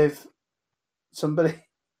on with somebody.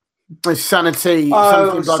 It's Sanity.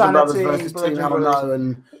 Oh, Sanity, Brothers versus Team Alamo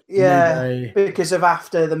and because of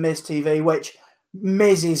after the Miz TV, which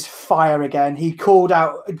Miz is fire again. He called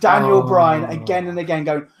out Daniel Bryan again and again,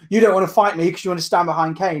 going, "You don't want to fight me because you want to stand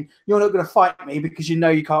behind Kane. You're not going to fight me because you know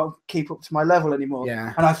you can't keep up to my level anymore."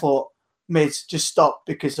 Yeah. And I thought, Miz, just stop,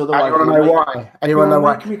 because otherwise... And you want to know why? And you want to know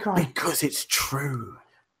why? Me because it's true.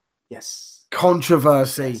 Yes.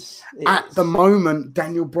 Controversy. Yes, at the moment,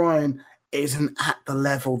 Daniel Bryan isn't at the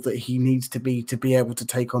level that he needs to be able to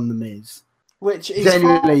take on The Miz. Which is...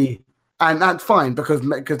 Genuinely. And that's fine, because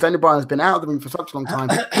Daniel Bryan has been out of the ring for such a long time.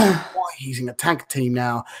 Why he's in a tag team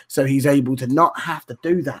now, so he's able to not have to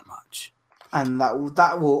do that much. And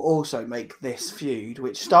that will also make this feud,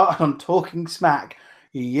 which started on Talking Smack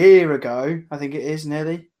a year ago. I think it is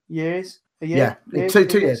nearly years. A year? Yeah,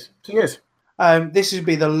 2 years. 2 years. This would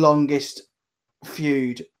be the longest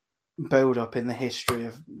feud build-up in the history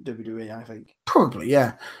of WWE, I think. Probably,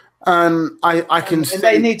 yeah. I can see...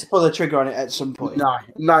 They need to pull the trigger on it at some point. No,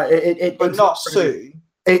 but it's not soon.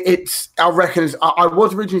 I reckon I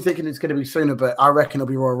was originally thinking it's going to be sooner, but I reckon it'll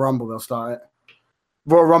be Royal Rumble. They'll start it.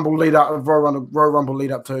 Royal Rumble lead up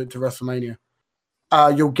to WrestleMania.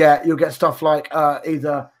 You'll get stuff like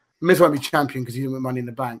either Miz won't be champion because he didn't win Money in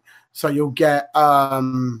the Bank, so you'll get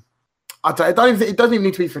it doesn't even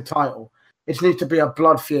need to be for a title. It just needs to be a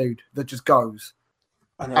blood feud that just goes.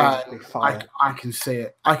 And I can see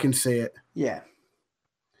it. I can see it. Yeah.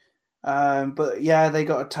 But yeah, they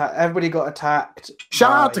got attacked. Everybody got attacked.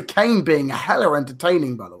 Shout out to Kane being hella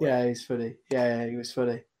entertaining, by the way. Yeah, he's funny. Yeah, he was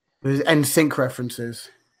funny. There's NSYNC references.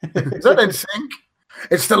 Is that NSYNC?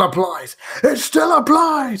 It still applies. It still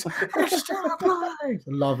applies. It still applies. I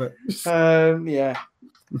love it. Yeah.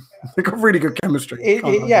 They got really good chemistry.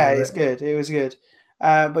 It's good. It was good.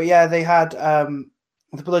 But yeah, they had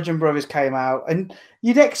the Bludgeon Brothers came out, and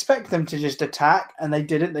you'd expect them to just attack, and they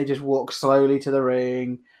didn't. They just walked slowly to the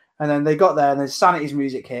ring, and then they got there, and then Sanity's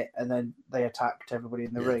music hit, and then they attacked everybody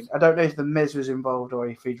in the ring. I don't know if the Miz was involved or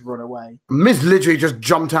if he'd run away. Miz literally just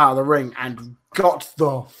jumped out of the ring and got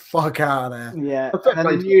the fuck out of there. Yeah, and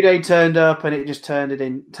then the New Day turned up, and it just turned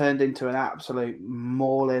into an absolute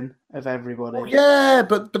mauling of everybody. Oh, yeah,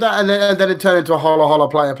 but that, and then it turned into a holla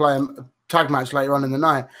player tag match later on in the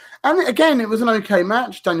night. And again, it was an okay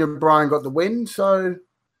match. Daniel Bryan got the win, so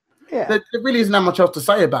yeah, there really isn't that much else to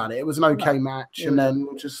say about it. It was an okay match, and then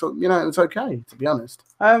just it was okay, to be honest.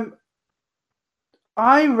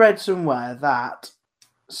 I read somewhere that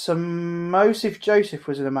Samosif Joseph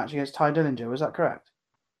was in a match against Ty Dillinger. Was that correct?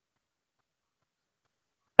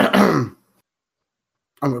 I'm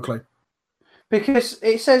not a clue. Because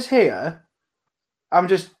it says here, I'm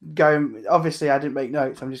just going, obviously I didn't make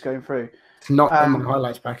notes, I'm just going through. It's not in my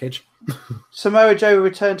highlights package. Samoa Joe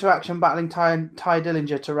returned to action battling Ty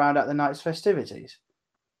Dillinger to round out the night's festivities.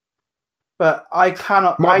 But I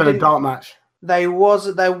cannot... Might have been a dark match. There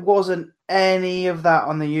wasn't any of that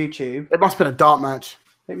on the YouTube. It must have been a dark match.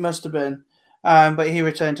 It must have been. But he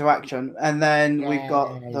returned to action. And then we've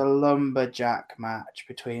got the Lumberjack match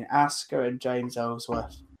between Asuka and James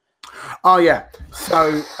Ellsworth. Oh yeah,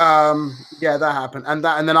 so that happened, and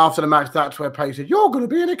then after the match, that's where Paige said, "You're going to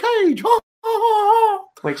be in a cage,"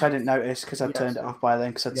 which I didn't notice because I'd turned it off by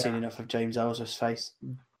then because I'd seen enough of James Ellsworth's face.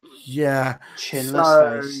 Yeah,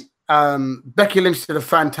 chinless face. Becky Lynch did a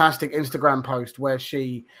fantastic Instagram post where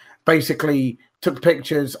she basically took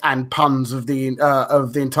pictures and puns of the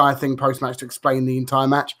entire thing post match to explain the entire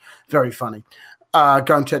match. Very funny. Go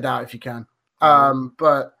and check that out if you can.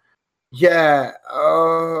 But. Yeah,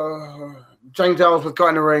 James Ellsworth got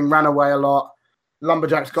in the ring, ran away a lot.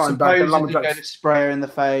 Lumberjack's got him back. And Lumberjack's going to spray her in the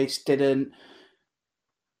face, didn't.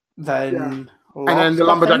 Then And then the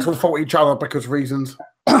Lumberjacks will fought each other because reasons.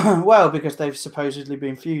 Well, because they've supposedly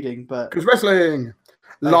been feuding, but because wrestling.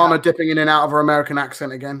 Lana dipping in and out of her American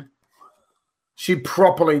accent again. She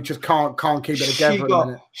properly just can't keep it together in a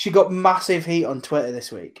minute. She got massive heat on Twitter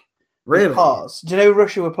this week. Really? Because, do you know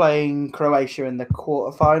Russia were playing Croatia in the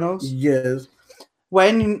quarterfinals? Yes.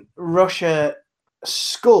 When Russia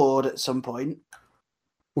scored at some point,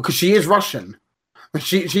 well, because she is Russian.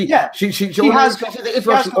 She is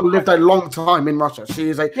Russian or lived a long time in Russia. She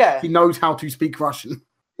is she knows how to speak Russian.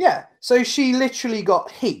 Yeah. So she literally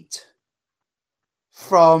got heat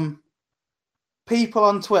from people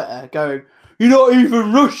on Twitter going, "You're not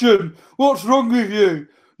even Russian. What's wrong with you?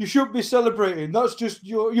 You shouldn't be celebrating. That's just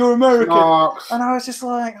you're American." And I was just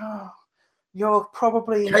like, "Oh, you're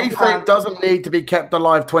probably." Kayfabe doesn't need to be kept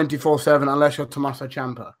alive 24/7 unless you're Tommaso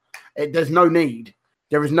Ciampa. There's no need.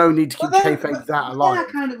 There is no need to keep kayfabe that alive.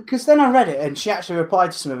 Because then I read it, and she actually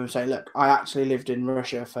replied to some of them saying, "Look, I actually lived in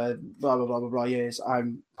Russia for blah blah blah blah blah years. I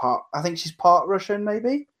think she's part Russian,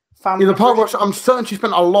 maybe." Family the part of Russia. I'm certain she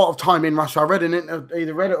spent a lot of time in Russia. I read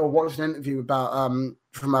either read it or watched an interview about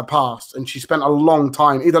from her past, and she spent a long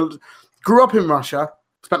time. Either grew up in Russia,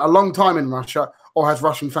 spent a long time in Russia, or has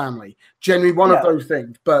Russian family. Generally, one of those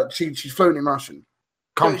things. But she's fluent in Russian,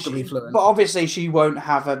 comfortably fluent. But obviously, she won't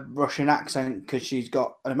have a Russian accent because she's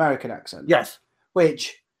got an American accent. Yes,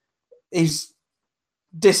 which is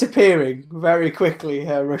disappearing very quickly,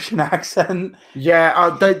 her Russian accent. Yeah,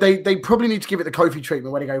 they probably need to give it the Kofi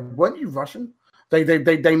treatment where they go, "Weren't you Russian?" They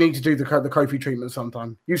need to do the Kofi treatment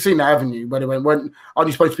sometime. You've seen that, haven't you? When are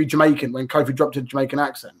you supposed to be Jamaican when Kofi dropped a Jamaican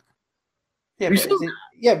accent? Yeah,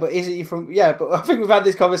 but isn't he from? Yeah, but I think we've had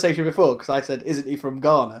this conversation before because I said, "Isn't he from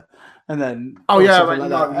Ghana?" And then he's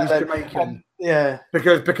Jamaican. Yeah,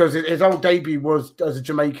 because his old debut was as a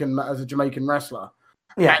Jamaican wrestler.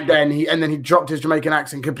 Yeah, and then he dropped his Jamaican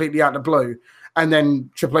accent completely out of the blue, and then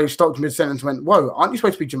Triple H stopped mid sentence and went, "Whoa, aren't you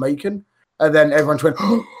supposed to be Jamaican?" And then everyone went,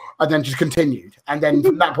 "Oh," and then just continued. And then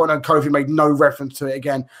from that point on, Kofi made no reference to it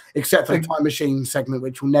again, except for the Time Machine segment,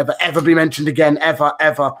 which will never ever be mentioned again, ever.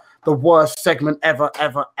 The worst segment ever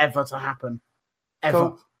to happen,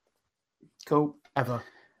 ever. Cool. Ever.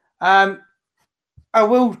 I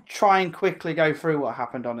will try and quickly go through what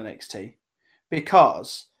happened on NXT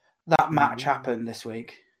because that match happened this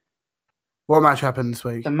week. What match happened this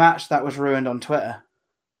week? The match that was ruined on Twitter.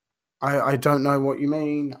 I don't know what you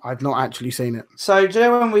mean. I've not actually seen it. So, do you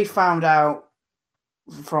know when we found out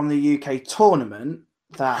from the UK tournament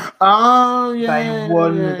that they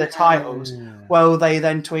won the titles? Well, they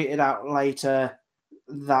then tweeted out later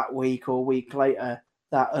that week or week later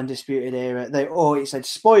that Undisputed Era. It said,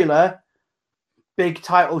 spoiler, big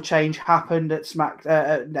title change happened at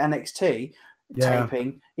NXT.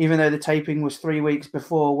 Taping, even though the taping was 3 weeks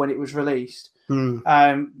before when it was released.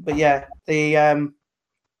 But yeah, the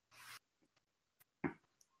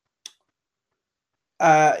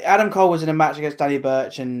Adam Cole was in a match against Danny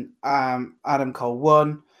Burch, and Adam Cole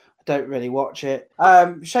won. I don't really watch it.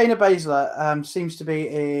 Shayna Baszler seems to be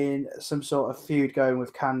in some sort of feud going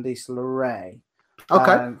with Candice LeRae.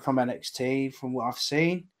 From NXT, from what I've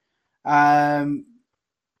seen.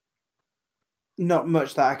 Not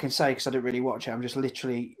much that I can say because I don't really watch it.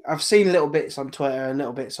 I've seen little bits on Twitter and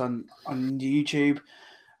little bits on YouTube.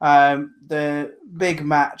 The big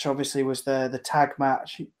match obviously was the tag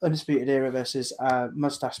match, Undisputed Era versus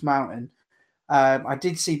Mustache Mountain. I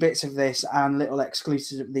did see bits of this and little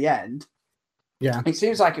exclusives at the end. Yeah, it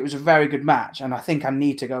seems like it was a very good match, and I think I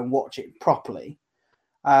need to go and watch it properly.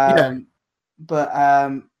 But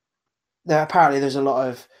apparently there's a lot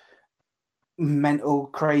of mental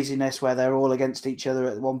craziness where they're all against each other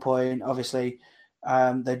at one point. Obviously,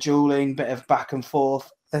 they're dueling, bit of back and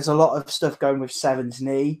forth. There's a lot of stuff going with Seven's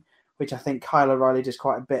knee, which I think Kyle O'Reilly does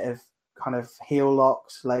quite a bit of kind of heel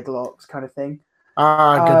locks, leg locks kind of thing.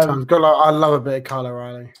 Good times. I love a bit of Kyle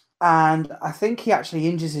O'Reilly. And I think he actually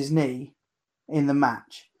injures his knee in the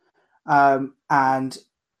match. And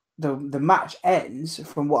the match ends,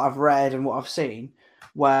 from what I've read and what I've seen,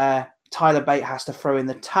 where Tyler Bate has to throw in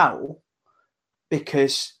the towel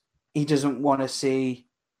because he doesn't want to see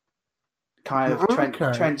kind of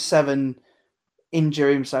Trent Seven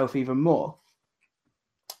injure himself even more.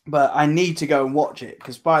 But I need to go and watch it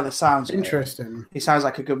because by the sounds of it sounds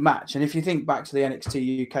like a good match. And if you think back to the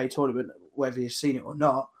NXT UK tournament, whether you've seen it or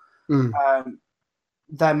not,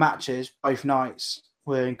 their matches, both nights,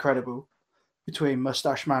 were incredible between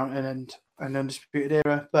Mustache Mountain and Undisputed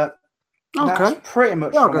Era. But that's pretty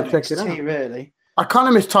much from NXT, really. I kind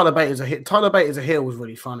of miss Tyler Bate as a heel. Tyler Bate as a heel was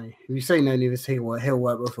really funny. Have you seen any of his heel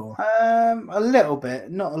work before? A little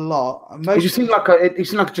bit, not a lot. He seemed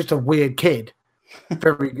like just a weird kid.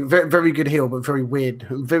 Very good heel, but very weird.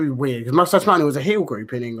 Very weird. Because Mustache Mountain was a heel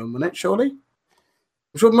group in England, wasn't it? Surely.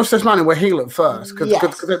 I'm sure Mustache Mountain were heel at first because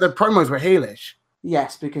Yes. the promos were heelish.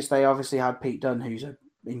 Yes, because they obviously had Pete Dunne, who's an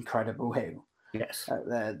incredible heel. Yes.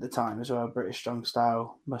 At the time as well, British Strong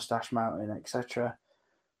Style, Mustache Mountain, etc.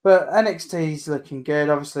 But NXT's looking good.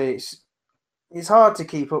 Obviously, it's hard to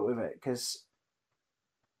keep up with it because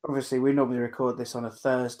obviously we normally record this on a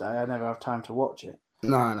Thursday. I never have time to watch it.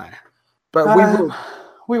 No. But we will.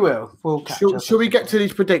 We will. We'll catch up. Should we get to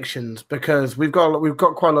these predictions because we've got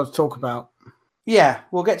quite a lot to talk about. Yeah,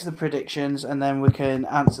 we'll get to the predictions and then we can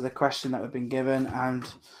answer the question that we've been given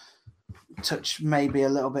and touch maybe a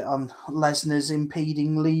little bit on Lesnar's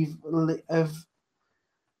impeding leave of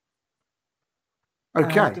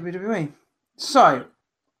WWE. So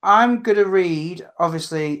I'm going to read,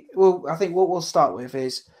 obviously, well, I think what we'll start with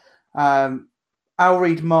is I'll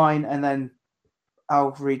read mine and then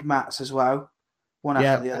I'll read Matt's as well. One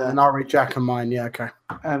after the other. And I'll read Jack and mine. Yeah, okay.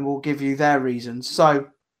 And we'll give you their reasons. So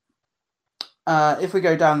if we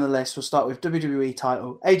go down the list, we'll start with WWE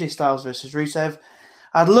title, AJ Styles versus Rusev.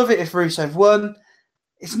 I'd love it if Rusev won.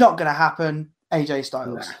 It's not going to happen. AJ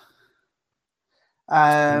Styles.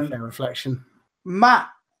 Fair reflection. Matt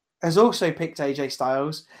has also picked AJ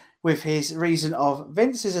Styles with his reason of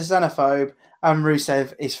Vince is a xenophobe and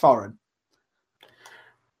Rusev is foreign.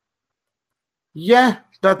 Yeah,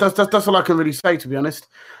 that's all I can really say, to be honest.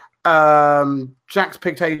 Jack's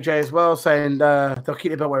picked AJ as well, saying they'll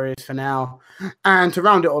keep the belt where it is for now. And to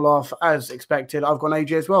round it all off, as expected, I've gone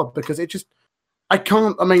AJ as well because it just, I'd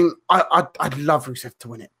love Rusev to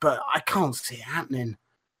win it, but I can't see it happening.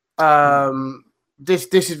 This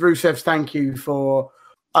is Rusev's thank you for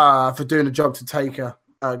doing the job to Taker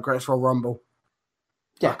Greatest Royal Rumble.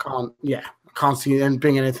 Yeah, I can't see them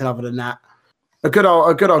being anything other than that. A good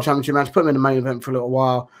old championship match, put him in the main event for a little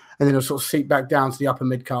while, and then he'll sort of seep back down to the upper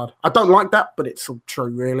mid card. I don't like that, but it's all true,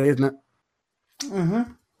 really, isn't it? Mm-hmm.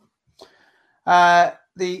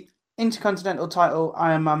 The Intercontinental title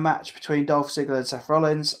Iron Man match between Dolph Ziggler and Seth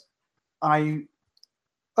Rollins. I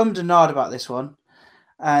ummed and ahed about this one,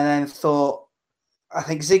 and then thought I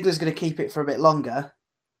think Ziggler's going to keep it for a bit longer.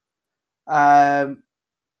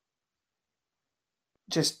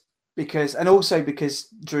 Just because, and also because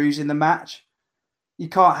Drew's in the match. You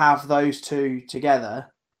can't have those two together,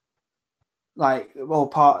 part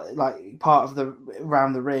of the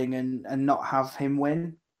around the ring, and not have him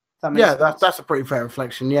win. That's a pretty fair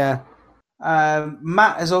reflection. Yeah.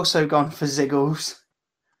 Matt has also gone for Ziggles,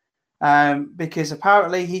 because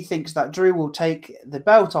apparently he thinks that Drew will take the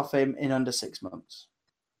belt off him in under 6 months.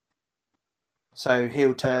 So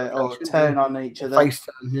he'll turn on each other. Face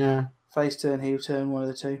turn, yeah. Face turn, heel turn, one of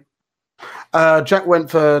the two. Jack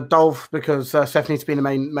went for Dolph because Seth needs to be in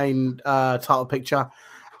the main title picture,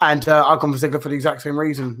 and I've gone for Ziggler for the exact same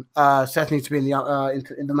reason. Seth needs to be in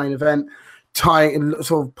the main event,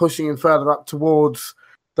 sort of pushing him further up towards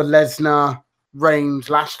the Lesnar, Reigns,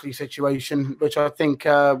 Lashley situation, which I think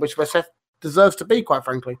where Seth deserves to be, quite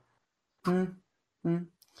frankly.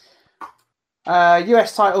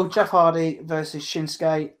 US title, Jeff Hardy versus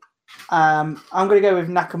Shinsuke. I'm going to go with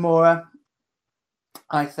Nakamura.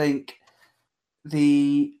 I think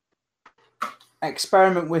the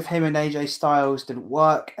experiment with him and AJ Styles didn't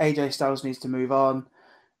work. AJ Styles needs to move on.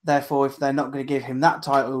 Therefore, if they're not going to give him that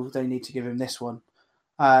title, they need to give him this one.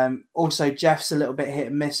 Also, Jeff's a little bit hit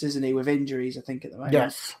and miss, isn't he, with injuries, I think, at the moment.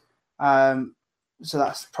 Yes. So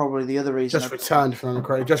that's probably the other reason. Just returned from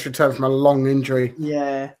a long injury.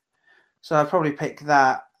 Yeah. So I'd probably pick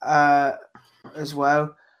that as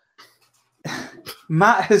well.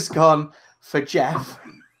 Matt has gone for Jeff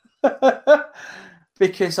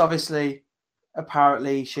because obviously,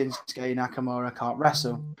 apparently, Shinsuke Nakamura can't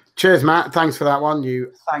wrestle. Cheers, Matt. Thanks for that one.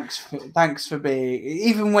 Thanks for being.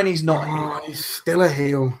 Even when he's not here, he's still a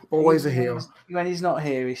heel. Always a heel. When he's not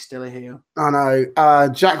here, he's still a heel. I know.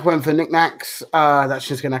 Jack went for knickknacks. That's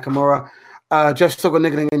Shinsuke Nakamura. Jeff's still got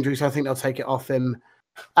niggling injury, so I think they'll take it off him.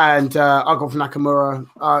 And I'll go for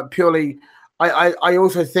Nakamura. Purely, I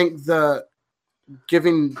also think that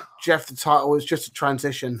giving Jeff the title is just a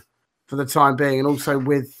transition for the time being, and also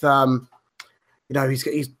with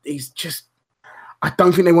he's just. I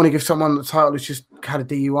don't think they want to give someone the title who's just had a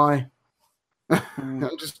DUI. I'm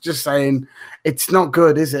just saying, it's not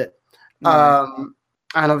good, is it? No.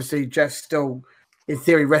 And obviously, Jeff's still, in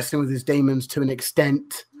theory, wrestling with his demons to an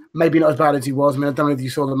extent. Maybe not as bad as he was. I mean, I don't know if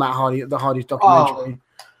you saw the Hardy's documentary.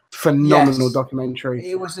 Phenomenal documentary.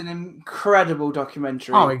 It was an incredible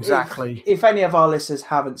documentary. Oh, exactly. If any of our listeners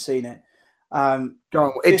haven't seen it,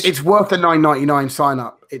 it's worth the $9.99 sign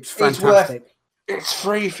up. It's fantastic. It's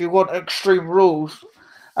free if you want Extreme Rules.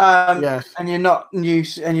 Yes. And you're not new,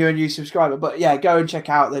 and you're a new subscriber. But yeah, go and check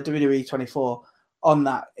out the WWE 24 on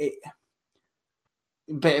that.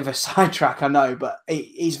 Bit of a sidetrack, I know, but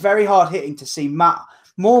it's very hard hitting to see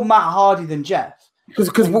more Matt Hardy than Jeff.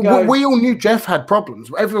 Because we all knew Jeff had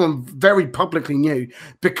problems. Everyone very publicly knew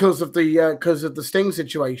because of the Sting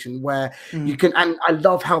situation where you can, and I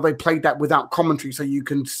love how they played that without commentary, so you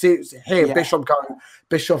can hear Bischoff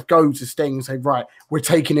go to Sting and say, right, we're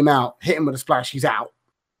taking him out, hit him with a splash, he's out,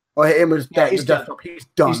 or hit him with he's done.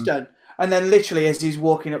 He's done. And then literally as he's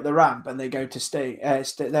walking up the ramp and they go to Sting,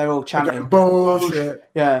 they're all chanting bullshit.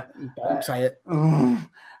 Yeah, don't say it. And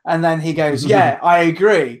then he goes, yeah, I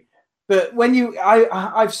agree. But when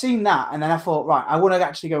I've seen that, and then I thought, right, I want to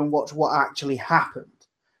actually go and watch what actually happened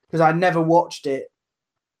because I never watched it.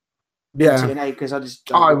 Yeah, TNA because I just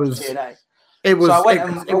TNA. It was. So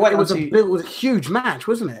it was a huge match,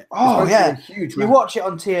 wasn't it? Oh yeah, huge. You watch it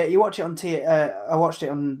on I watched it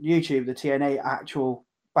on YouTube. The TNA actual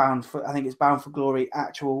Bound for Glory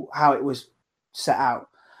actual how it was set out.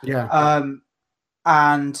 Yeah.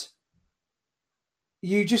 And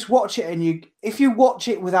you just watch it, and if you watch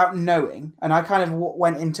it without knowing, and I kind of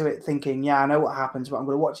went into it thinking, yeah, I know what happens, but I'm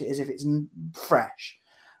going to watch it as if it's fresh.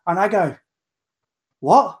 And I go,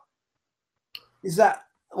 what? Is that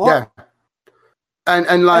what? Yeah.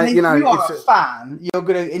 And like, if you know, you are a fan,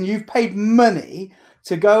 and you've paid money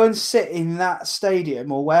to go and sit in that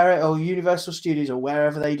stadium or Universal Studios or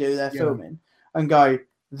wherever they do their filming and go,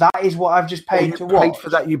 that is what I've just paid to watch.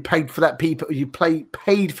 You paid for that paid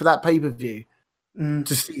for that pay-per-view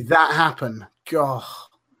to see that happen. God.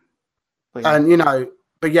 And you know,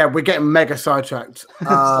 but yeah, we're getting mega sidetracked.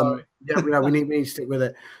 Sorry. Yeah, we need to stick with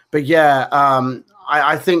it. But yeah,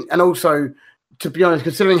 I think, and also, to be honest,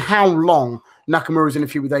 considering how long Nakamura's in a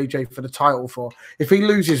feud with AJ for the title for, if he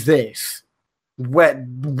loses this, where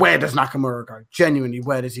does Nakamura go? Genuinely,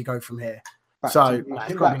 where does he go from here? Back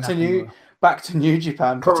to New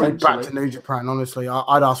Japan. Probably back to New Japan. Honestly,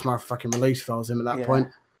 I'd ask my fucking release if I was him at that point.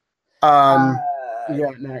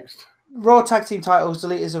 Next. Raw Tag Team titles,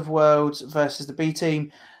 Deleters of Worlds versus the B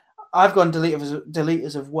Team. I've gone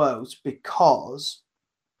Deleters of Worlds because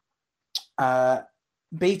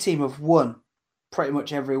B Team have won pretty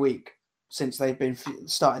much every week since they've been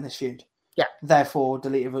starting this feud. Yeah. Therefore,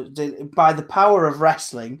 by the power of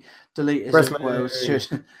wrestling, Deleters of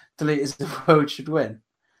Worlds should win.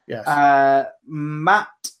 Yes.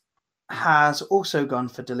 Matt has also gone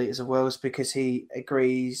for Deleters of Worlds because he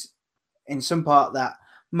agrees in some part that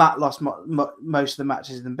Matt lost most of the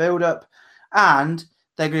matches in the build-up, and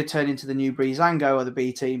they're going to turn into the new Breezango or the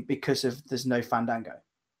B Team because there's no Fandango.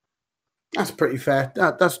 That's pretty fair.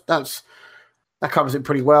 That covers it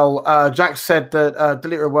pretty well. Jack said that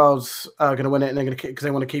Deleter of Worlds are going to win it, and they're going to because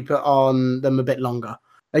they want to keep it on them a bit longer.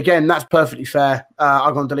 Again, that's perfectly fair.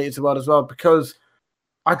 I've gone Deleter of World as well because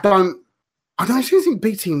I don't actually think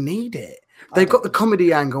B Team need it. They've got the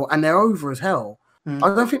comedy angle, and they're over as hell. I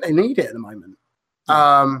don't think they need it at the moment.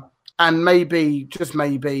 And maybe, just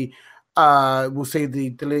maybe, we'll see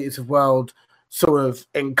the Deleters of World sort of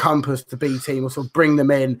encompass the B Team, or sort of bring them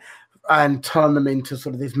in and turn them into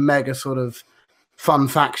sort of this mega sort of fun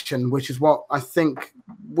faction, which is what I think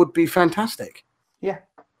would be fantastic. Yeah.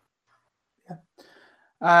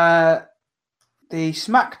 The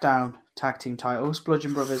SmackDown tag team titles,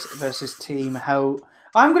 Bludgeon Brothers versus Team Hell.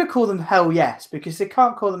 I'm going to call them Hell Yes because they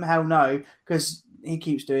can't call them Hell No because he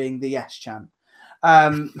keeps doing the yes chant.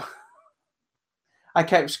 I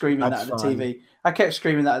kept screaming that at the TV. I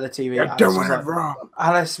don't want it wrong.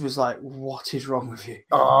 Alice was like, "What is wrong with you?"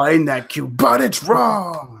 Oh, ain't that cute? But it's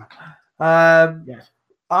wrong. Yes.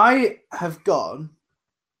 I have gone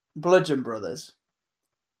Bludgeon Brothers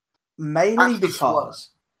mainly because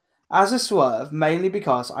I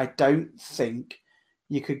don't think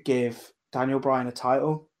you could give Daniel Bryan a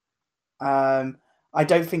title. I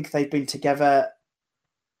don't think they've been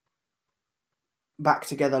back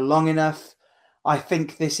together long enough. I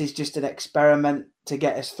think this is just an experiment to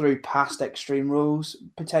get us through past Extreme Rules,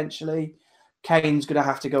 potentially. Kane's going to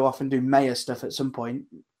have to go off and do mayor stuff at some point,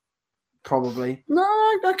 probably. No,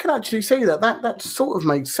 I can actually see that. That sort of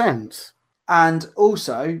makes sense. And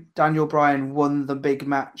also, Daniel Bryan won the big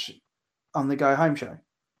match on the Go Home show.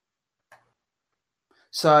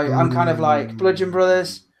 So I'm kind of like Bludgeon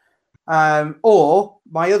Brothers. Or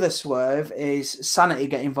my other swerve is Sanity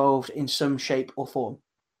get involved in some shape or form.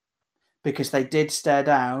 Because they did stare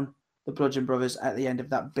down the Bludgeon Brothers at the end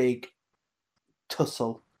of that big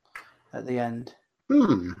tussle at the end.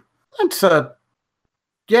 That's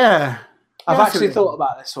yeah. I've actually thought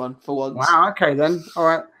about this one for once. Wow, okay then. All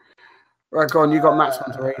right. Right, go on, you got Matt's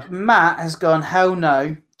one to read. Matt has gone Hell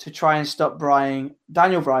No to try and stop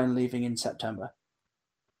Daniel Bryan leaving in September.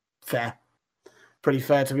 Fair. Pretty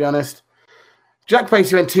fair, to be honest. Jack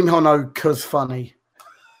basically went Team Hell No because funny.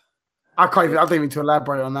 I don't even to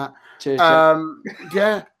elaborate on that. Cheers,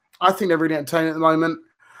 yeah, I think they're really entertaining at the moment.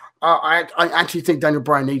 I actually think Daniel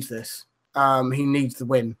Bryan needs this. He needs the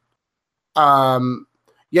win.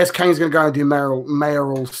 Yes, Kane's going to go and do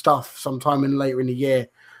mayoral stuff sometime later in the year,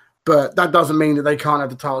 but that doesn't mean that they can't have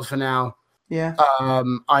the titles for now. Yeah.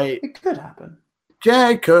 It could happen. Yeah,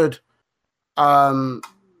 it could. No,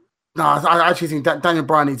 I actually think that Daniel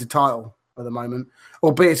Bryan needs a title at the moment,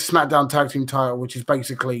 albeit it's a SmackDown Tag Team title, which is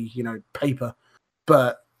basically paper.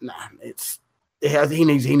 But nah, he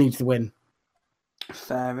needs to win.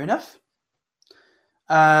 Fair enough.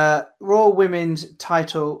 Raw Women's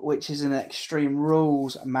title, which is an Extreme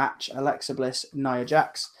Rules match. Alexa Bliss, Nia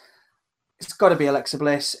Jax. It's got to be Alexa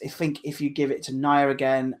Bliss. I think if you give it to Nia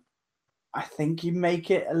again, I think you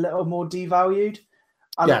make it a little more devalued.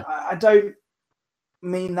 I don't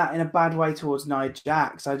mean that in a bad way towards Nia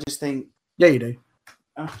Jax. I just think... Yeah, you do.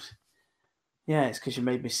 Yeah, it's because you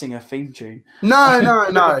made me sing a theme tune.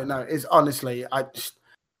 No. It's honestly,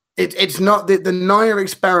 it's not the Nia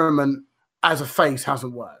experiment as a face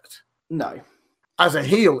hasn't worked. No. As a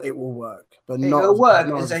heel, it will work. But it'll work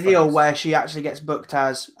as a heel where she actually gets booked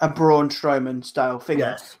as a Braun Strowman style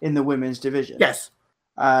figure in the women's division. Yes.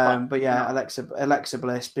 But yeah, Alexa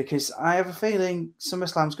Bliss, because I have a feeling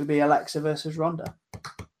SummerSlam's going to be Alexa versus Ronda.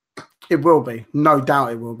 It will be. No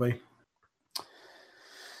doubt it will be.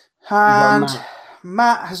 And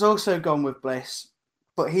Matt has also gone with Bliss,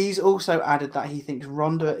 but he's also added that he thinks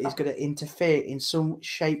Ronda is going to interfere in some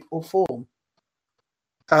shape or form.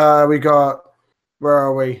 We got... Where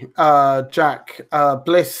are we? Jack.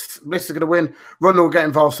 Bliss is going to win. Ronda will get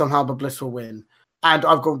involved somehow, but Bliss will win. And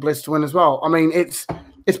I've got Bliss to win as well. I mean, it's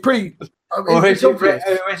pretty... Or as you've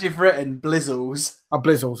written, Blizzles.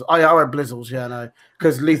 Blizzles. I went Blizzles, yeah, no.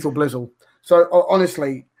 Because Lethal Blizzle. So,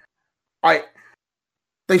 honestly,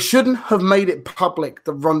 they shouldn't have made it public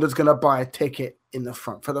that Ronda's going to buy a ticket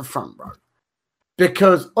for the front row.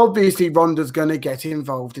 Because, obviously, Ronda's going to get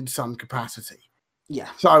involved in some capacity. Yeah.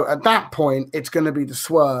 So at that point, it's going to be the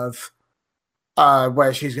swerve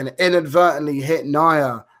where she's going to inadvertently hit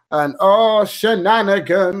Nia and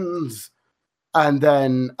shenanigans. And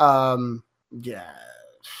then, Ronda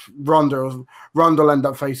will end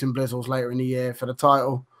up facing Blizzles later in the year for the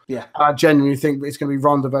title. Yeah. I genuinely think it's going to be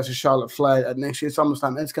Ronda versus Charlotte Flair at next year's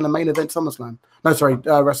SummerSlam. It's going to main event SummerSlam. No, sorry,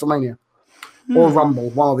 WrestleMania. Or Rumble,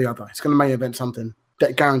 one or the other. It's going to main event something.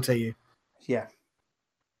 Guarantee you. Yeah.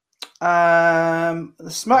 The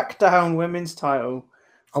SmackDown Women's title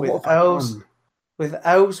with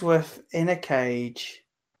Ellsworth in a cage,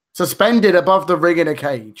 suspended above the ring in a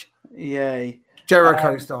cage. Yay,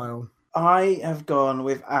 Jericho style. I have gone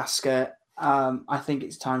with Asuka. I think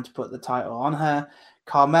it's time to put the title on her.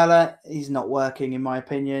 Carmella is not working, in my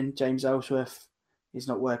opinion. James Ellsworth is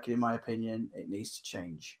not working, in my opinion. It needs to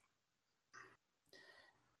change.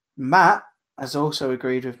 Matt has also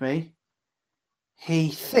agreed with me. He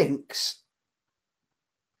thinks...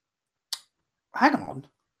 Hang on.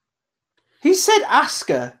 He said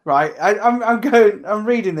Asuka, right? I'm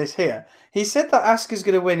reading this here. He said that Asuka's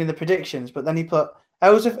going to win in the predictions, but then he put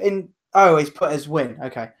Ellsworth in... Oh, he's put as win.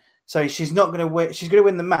 Okay. So she's not going to win. She's going to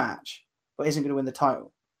win the match, but isn't going to win the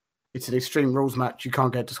title. It's an Extreme Rules match. You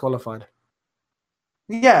can't get disqualified.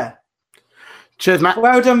 Yeah. Cheers, Matt.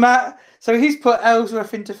 Well done, Matt. So he's put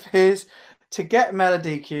Ellsworth interferes to get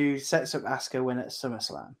Melody Q, sets up Asuka win at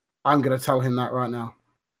SummerSlam. I'm going to tell him that right now.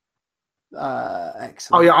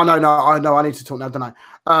 Excellent. Oh, yeah, I know. I need to talk now, don't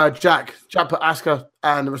I? Jack put Asuka,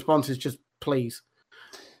 and the response is just, please.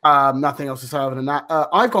 Nothing else to say other than that.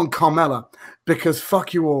 I've gone Carmella, because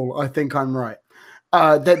fuck you all, I think I'm right.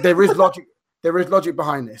 There is logic. There is logic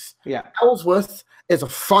behind this. Yeah. Ellsworth is a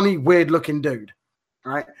funny, weird-looking dude,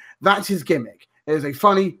 right? That's his gimmick. It is a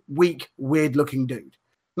funny, weak, weird-looking dude.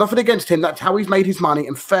 Nothing against him. That's how he's made his money,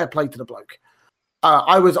 and fair play to the bloke.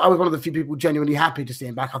 I was one of the few people genuinely happy to see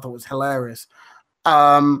him back. I thought it was hilarious.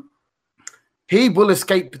 He will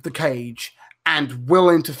escape the cage and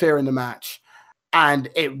will interfere in the match, and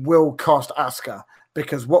it will cost Asuka,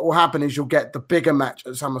 because what will happen is you'll get the bigger match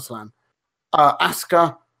at SummerSlam.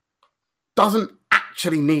 Asuka doesn't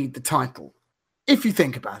actually need the title. If you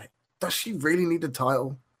think about it, does she really need the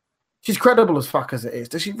title? She's credible as fuck as it is.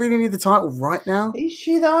 Does she really need the title right now? Is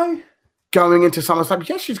she, though? Going into SummerSlam?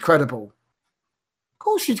 Yes, she's credible. Of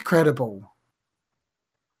course she's credible.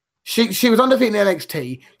 She was undefeated in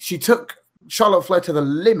NXT. She took Charlotte Flair to the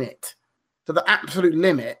limit, to the absolute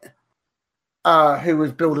limit, who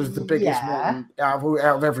was billed as the biggest one out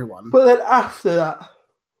of everyone. But then after that...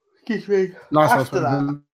 Excuse me. Nice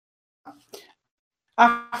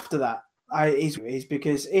After that, is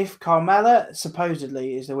because if Carmella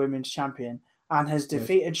supposedly is the women's champion and has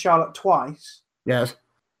defeated Charlotte twice, yes,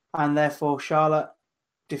 and therefore Charlotte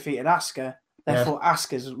defeated Asuka, therefore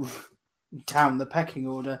Asuka's down the pecking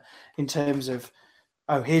order in terms of,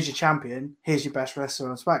 oh, here's your champion, here's your best wrestler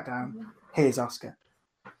on SmackDown, here's Asuka.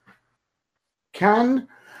 Can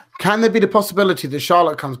there be the possibility that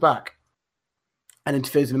Charlotte comes back and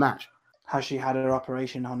interferes in the match? Has she had her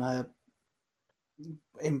operation on her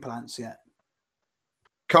implants yet?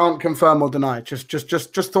 Can't confirm or deny.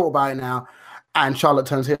 Just thought about it now, and Charlotte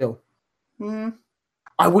turns heel.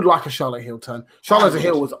 I would like a Charlotte heel turn. Charlotte as a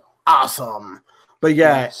heel was awesome, but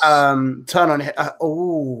yeah, turn on it.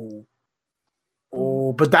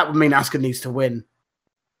 But that would mean Asuka needs to win.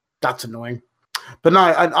 That's annoying. But no,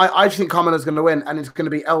 I just think Carmella's going to win, and it's going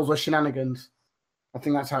to be Ellsworth shenanigans. I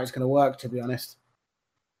think that's how it's going to work, to be honest.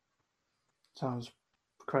 Sounds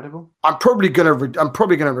credible. I'm probably gonna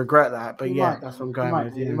regret that, but yeah, that's what I'm going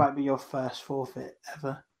with. It might be your first forfeit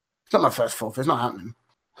ever. It's not my first forfeit. It's not happening.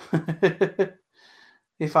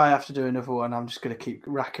 If I have to do another one, I'm just gonna keep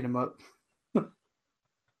racking them up.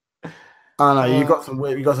 I know you got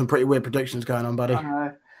some pretty weird predictions going on, buddy.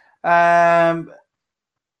 I know.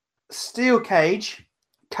 Steel cage,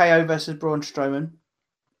 KO versus Braun Strowman.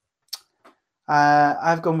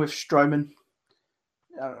 I've gone with Strowman.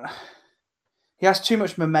 He has too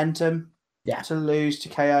much momentum to lose to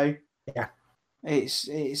KO. Yeah.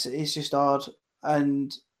 It's just odd.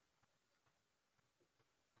 And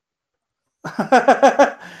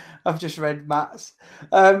I've just read Matt's.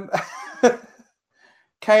 KO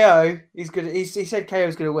is good. He said KO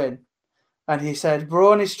is going to win. And he said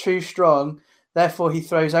Braun is too strong, therefore he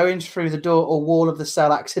throws Owens through the door or wall of the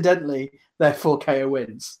cell accidentally, therefore KO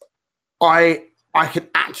wins. I could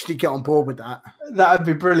actually get on board with that. That would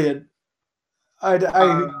be brilliant. I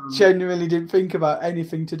genuinely didn't think about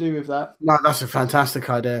anything to do with that. No, that's a fantastic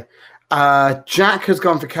idea. Jack has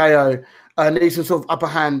gone for KO. Needs some sort of upper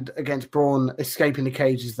hand against Braun, escaping the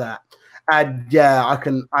cages. That, and yeah, I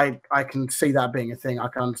can see that being a thing. I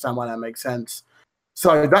can understand why that makes sense.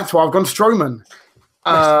 So that's why I've gone Strowman.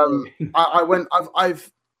 I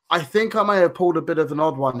think I may have pulled a bit of an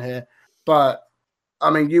odd one here, but I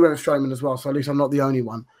mean, you went with Strowman as well, so at least I'm not the only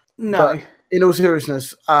one. No. But in all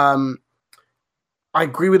seriousness, I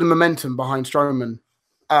agree with the momentum behind Strowman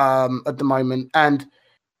at the moment. And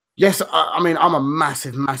yes, I mean, I'm a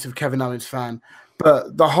massive, massive Kevin Owens fan.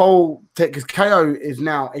 But the whole thing, because KO is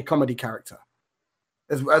now a comedy character.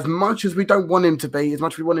 As much as we don't want him to be, as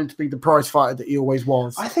much as we want him to be the prize fighter that he always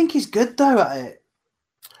was. I think he's good, though, at it.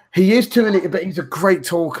 He is too, but he's a great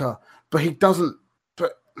talker. But he doesn't...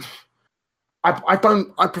 But I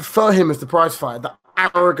prefer him as the prize fighter, the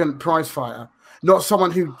arrogant prize fighter. Not someone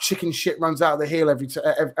who chicken shit runs out of the heel out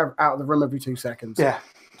of the room every 2 seconds. Yeah.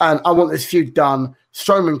 And I want this feud done.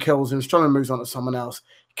 Strowman kills him. Strowman moves on to someone else.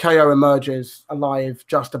 KO emerges alive,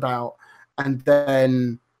 just about, and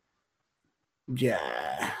then,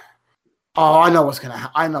 yeah. Oh, I know what's gonna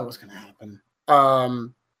happen.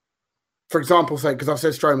 For example, say because I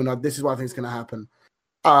said Strowman, this is what I think is gonna happen.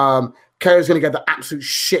 KO's gonna get the absolute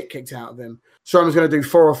shit kicked out of him. Strowman's gonna do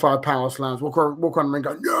 4 or 5 power slams. Walk on the ring,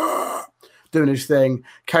 go yeah. Doing his thing.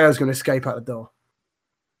 KO's going to escape out the door.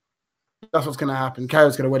 That's what's going to happen.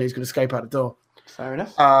 KO's going to win. He's going to escape out the door. Fair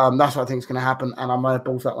enough. That's what I think is going to happen, and I might have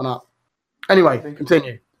balls that one up. Anyway,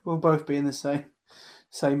 continue. We'll both be in the same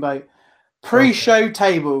boat. Pre-show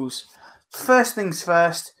tables. First things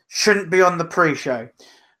first, shouldn't be on the pre-show.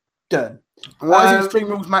 Done. Why is Extreme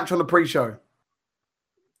Rules match on the pre-show?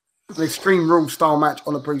 An Extreme Rules style match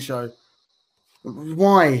on the pre-show.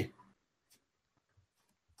 Why?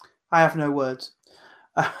 I have no words.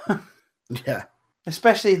 Yeah.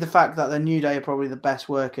 Especially the fact that the New Day are probably the best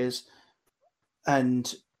workers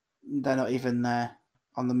and they're not even there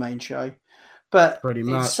on the main show. But pretty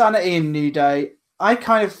much. It's Sanity and New Day. I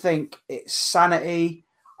kind of think it's Sanity.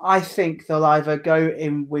 I think they'll either go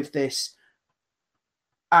in with this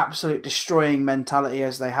absolute destroying mentality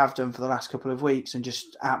as they have done for the last couple of weeks and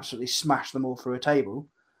just absolutely smash them all through a table.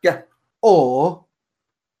 Yeah. Or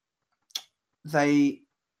they...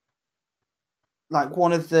 Like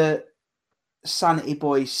one of the Sanity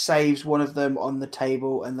boys saves one of them on the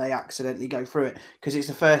table and they accidentally go through it because it's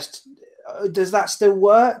the first. Does that still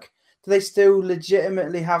work? Do they still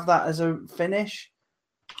legitimately have that as a finish?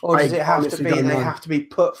 Or does it have to be they have to be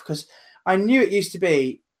put? Because I knew it needs to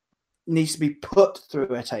be put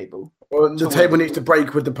through a table. Or the table needs to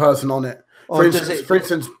break with the person on it. For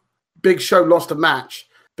instance, Big Show lost a match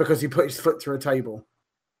because he put his foot through a table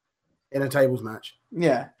in a tables match.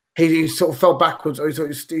 Yeah. He sort of fell backwards, or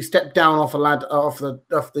he stepped down off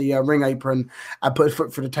the ring apron and put his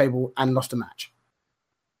foot through the table and lost the match.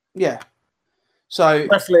 Yeah. So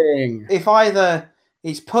wrestling. If either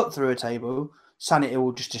he's put through a table, Sanity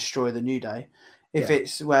will just destroy the New Day. If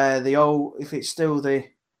it's if it's still the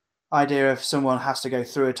idea of someone has to go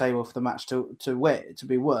through a table for the match to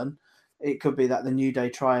be won, it could be that the New Day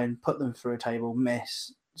try and put them through a table,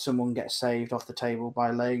 miss, someone gets saved off the table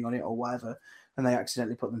by laying on it or whatever, and they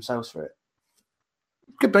accidentally put themselves through it.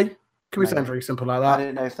 Could be something very simple like that. I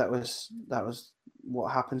didn't know if that was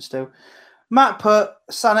what happened still. Matt put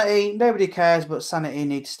Sanity, nobody cares, but Sanity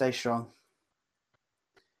needs to stay strong.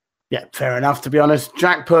 Yeah, fair enough, to be honest.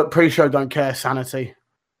 Jack put pre-show don't care, Sanity.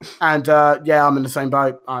 And I'm in the same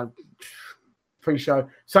boat. Pre-show.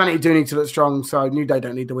 Sanity do need to look strong, so New Day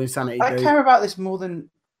don't need to win. Sanity I care about this more than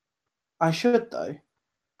I should, though.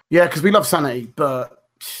 Yeah, because we love Sanity, but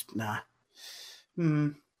nah.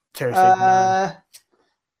 Seriously. No.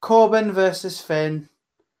 Corbin versus Finn.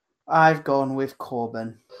 I've gone with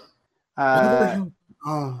Corbin. I've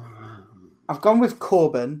gone with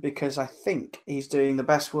Corbin because I think he's doing the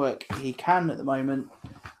best work he can at the moment.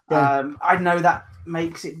 Yeah. I know that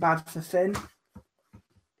makes it bad for Finn.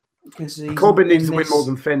 Because Corbin needs to win more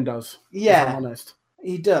than Finn does. Yeah, if I'm honest.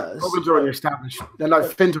 He does. Corbin's already established.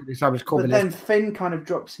 Finn's already established. Corbin but then Finn kind of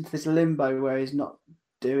drops into this limbo where he's not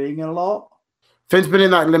doing a lot. Finn's been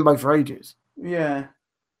in that limbo for ages. Yeah.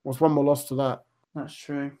 What's one more loss to that? That's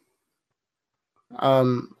true.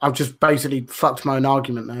 I've just basically fucked my own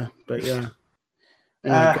argument there, but yeah.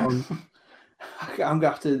 Anyway, I'm gonna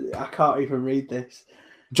have to. I can't even read this.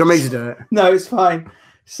 Do you want me to do it? No, it's fine.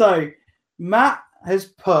 So Matt has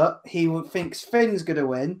put he thinks Finn's gonna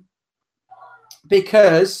win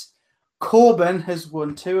because Corbin has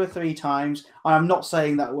won 2 or 3 times. I'm not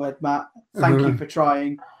saying that word, Matt. Thank you for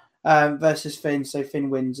trying. Versus Finn, so Finn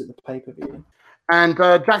wins at the pay-per-view. And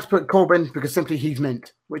Jack's put Corbin because simply he's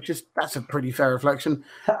mint, that's a pretty fair reflection.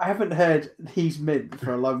 I haven't heard he's mint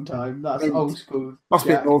for a long time. That's old school. Must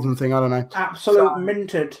be a northern thing, I don't know. Absolute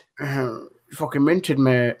minted. Fucking minted,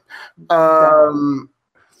 mate.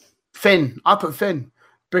 Finn. I put Finn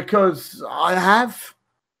because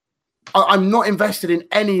I'm not invested in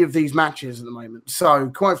any of these matches at the moment. So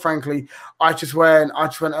quite frankly, I just went, I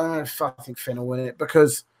think Finn will win it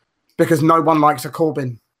because no one likes a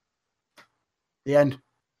Corbin. The end.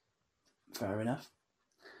 Fair enough.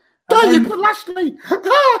 You put Lashley.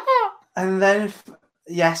 And then,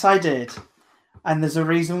 yes, I did. And there's a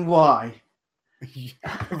reason why. The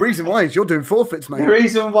reason why is you're doing forfeits, mate. The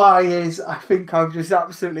reason why is I think I've just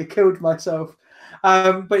absolutely killed myself.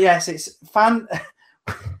 But yes, it's fan.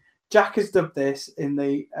 Jack has dubbed this in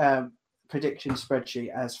the prediction spreadsheet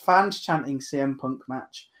as fans chanting CM Punk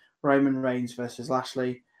match, Roman Reigns versus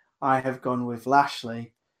Lashley. I have gone with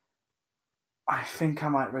Lashley. I think I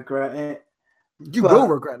might regret it. You will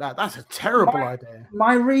regret that. That's a terrible idea.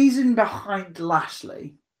 My reason behind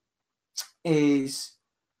Lashley is...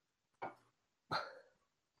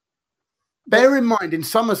 Bear in mind, in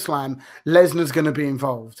SummerSlam, Lesnar's going to be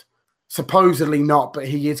involved. Supposedly not, but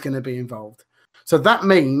he is going to be involved. So that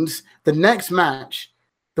means the next match,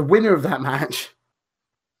 the winner of that match,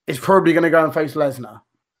 is probably going to go and face Lesnar.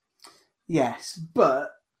 Yes,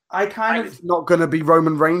 but I kind of... It's not going to be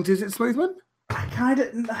Roman Reigns, is it, Smoothman? I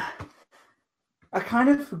kind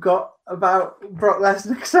of forgot about Brock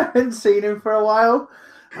Lesnar because I haven't seen him for a while.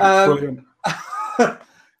 Brilliant.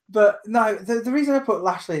 But no, the reason I put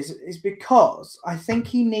Lashley is because I think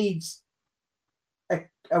he needs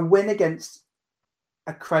a win against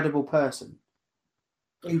a credible person.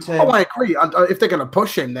 I agree. If they're going to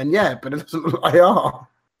push him, then yeah, but it doesn't look like they are.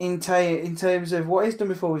 In terms of what he's done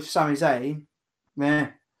before with Sami Zayn, meh.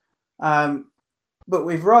 But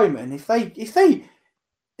with Roman, if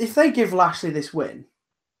they give Lashley this win,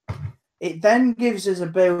 it then gives us a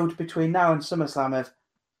build between now and SummerSlam of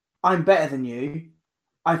I'm better than you.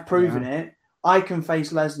 I've proven it. I can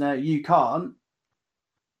face Lesnar. You can't.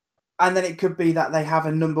 And then it could be that they have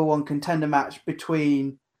a number 1 contender match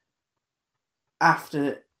between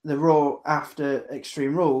after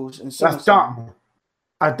Extreme Rules and SummerSlam. That's dumb.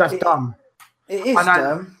 That's dumb. It is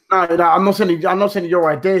dumb. No, I'm not saying your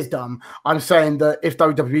idea is dumb. I'm saying that if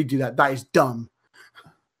WWE do that, that is dumb.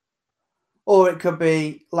 Or it could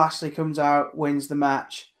be Lashley comes out, wins the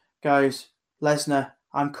match, goes, Lesnar,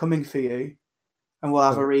 I'm coming for you, and we'll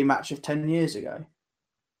have a rematch of 10 years ago.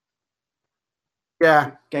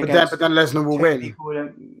 Yeah, but then Lesnar will win.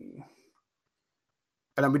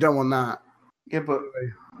 And then we don't want that. Yeah, but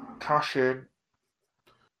cash in.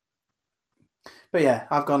 But yeah,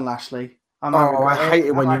 I've gone Lashley. I hate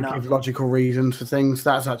it when you give logical reasons for things.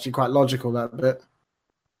 That's actually quite logical, that bit.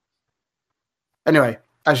 Anyway,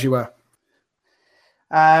 as you were.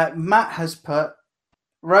 Matt has put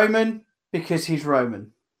Roman because he's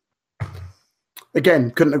Roman.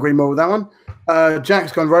 Again, couldn't agree more with that one.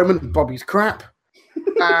 Jack's gone Roman, Bobby's crap.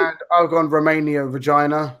 And I've gone Romania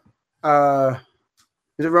Regina.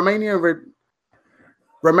 Is it Romania?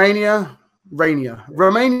 Romania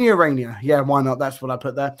Rania. Yeah, why not? That's what I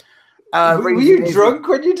put there. Were you drunk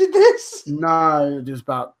when you did this? No, just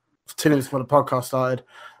about 2 minutes before the podcast started.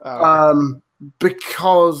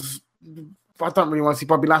 Because I don't really want to see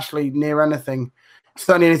Bobby Lashley near anything.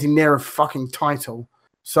 Certainly anything near a fucking title.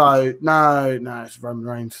 So, no, it's Roman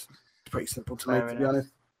Reigns. It's pretty simple to me, to be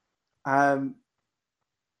honest.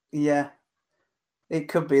 Yeah. It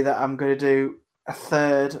could be that I'm going to do a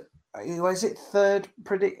third. What is it? Third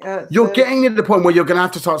predict. You're getting to the point where you're going to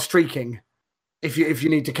have to start streaking if you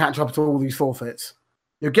need to catch up to all these forfeits.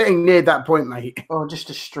 You're getting near that point, mate. Or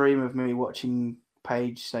just a stream of me watching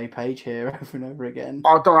Paige here over and over again.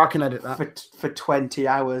 Oh, I can edit that for 20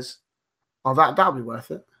 hours. Oh, that'd be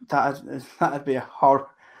worth it. That'd be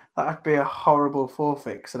a horrible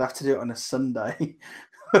forfeit because I'd have to do it on a Sunday.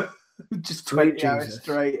 Just 20 hours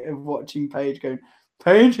straight of watching Paige going,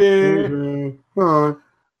 Paige here. Well,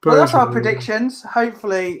 that's our predictions.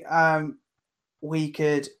 Hopefully, we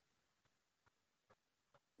could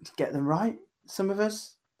get them right. Some of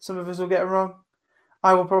us will get them wrong.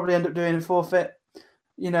 I will probably end up doing a forfeit.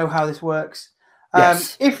 You know how this works.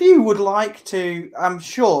 Yes. If you would like to, I'm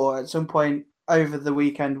sure at some point over the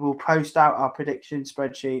weekend we'll post out our prediction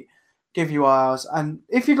spreadsheet, give you ours, and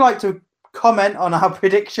if you'd like to comment on our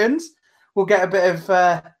predictions, we'll get a bit of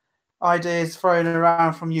ideas thrown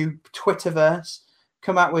around from you Twitterverse.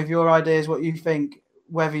 Come out with your ideas, what you think,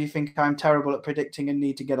 whether you think I'm terrible at predicting and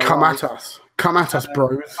need to get Come at us, bros. Come at us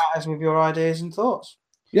with your ideas and thoughts.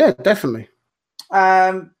 Yeah, definitely.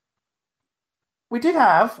 We did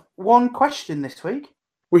have one question this week.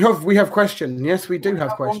 We have question. Yes, we do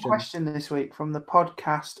have question. One question this week from the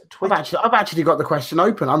podcast Twitter. I've actually got the question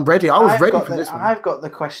open. I'm ready. I was ready for this one. I've got the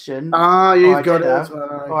question. You've got it.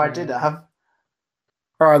 I did have.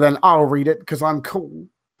 All right, then I'll read it because I'm cool.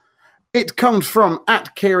 It comes from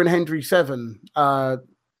 @KieranHendry7.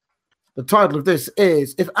 The title of this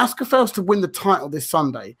is: If Asuka fails to win the title this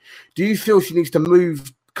Sunday, do you feel she needs to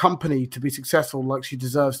move company to be successful like she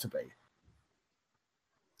deserves to be?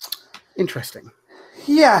 Interesting.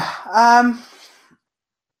 Yeah.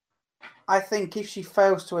 I think if she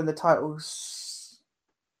fails to win the title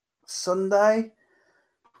Sunday,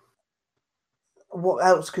 what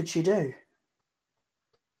else could she do?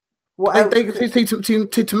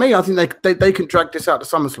 To me, I think they can drag this out to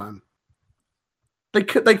SummerSlam. They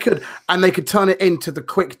could, and they could turn it into the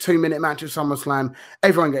quick 2-minute match at SummerSlam.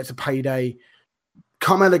 Everyone gets a payday.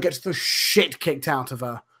 Carmella gets the shit kicked out of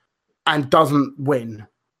her and doesn't win.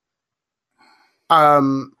 I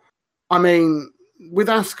mean, with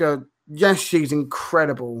Asuka, yes, she's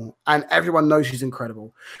incredible, and everyone knows she's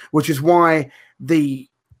incredible, which is why the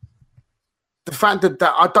fact that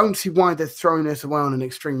I don't see why they're throwing this around in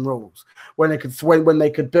Extreme Rules when they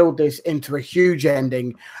could build this into a huge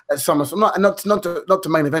ending at SummerSlam, not to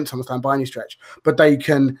main event SummerSlam by any stretch, but they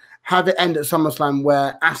can have it end at SummerSlam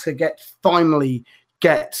where Asuka finally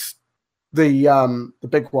gets the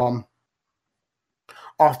big one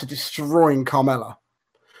after destroying Carmella,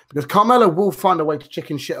 because Carmella will find a way to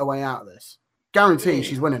chicken shit her way out of this. Guaranteeing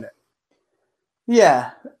she's winning it.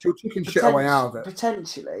 Yeah. She'll chicken shit her way out of it.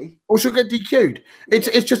 Potentially. Or she'll get DQ'd. It's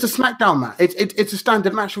just a SmackDown match. It's a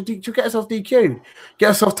standard match. She'll get herself DQ'd. Get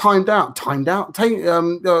herself timed out.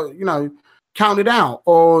 Counted out.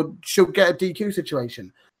 Or she'll get a DQ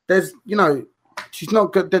situation. There's, she's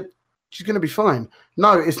not good. She's going to be fine.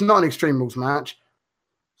 No, it's not an Extreme Rules match.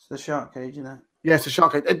 It's the Shark Cage, Yes, the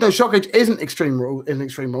Shark Cage. No, Shark Cage isn't Extreme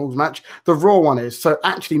Rules match. The Raw one is. So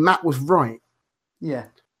actually, Matt was right. Yeah.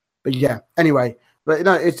 But yeah, anyway,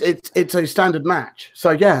 it's a standard match.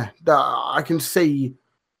 So yeah, I can see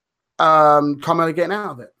Carmella getting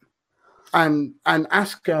out of it, and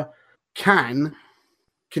Asuka can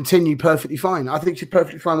continue perfectly fine. I think she's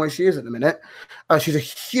perfectly fine where she is at the minute. She's a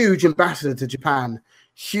huge ambassador to Japan,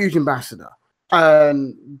 huge ambassador,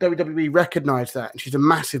 and WWE recognise that. She's a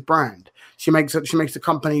massive brand. She makes the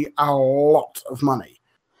company a lot of money.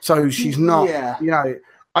 So she's not,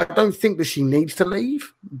 I don't think that she needs to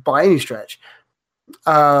leave by any stretch.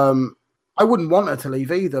 I wouldn't want her to leave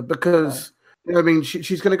either because,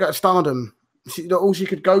 she's going to go to Stardom. All she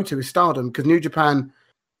could go to is Stardom because New Japan,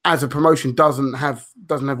 as a promotion, doesn't have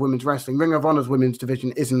women's wrestling. Ring of Honor's women's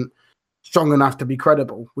division isn't strong enough to be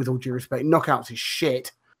credible, with all due respect. Knockouts is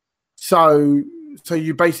shit. So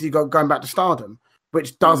you basically got going back to Stardom,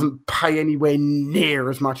 which doesn't pay anywhere near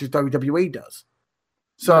as much as WWE does.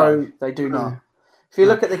 So no, they do not. If you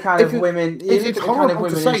look at the kind of women, it's horrible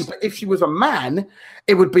to say, but if she was a man,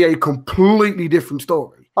 it would be a completely different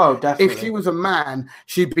story. Oh, definitely. If she was a man,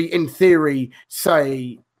 she'd be, in theory,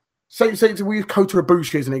 say we use Kota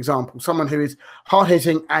Ibushi as an example, someone who is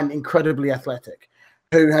hard-hitting and incredibly athletic,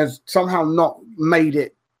 who has somehow not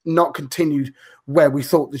continued where we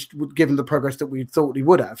thought this, given the progress that we thought he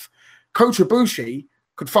would have. Kota Ibushi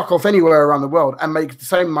could fuck off anywhere around the world and make the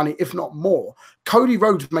same money, if not more. Cody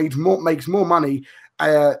Rhodes makes more money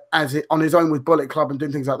on his own with Bullet Club and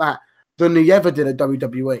doing things like that than he ever did at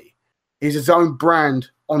WWE. He's his own brand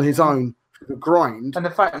on his own through the grind. And the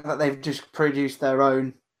fact that they've just produced their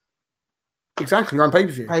own on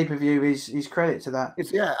pay-per-view. Pay-per-view is credit to that.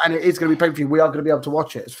 And it is going to be pay-per-view. We are going to be able to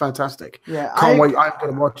watch it. It's fantastic. Yeah, can't wait. I'm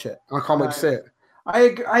going to watch it. I can't wait to see it.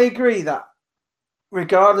 I agree that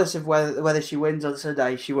regardless of whether she wins on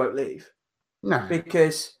Sunday, she won't leave. No,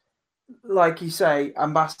 because, like you say,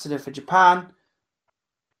 ambassador for Japan,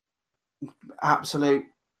 absolute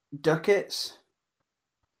ducats.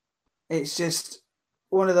 It's just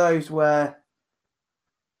one of those where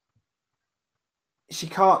she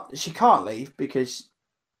can't leave because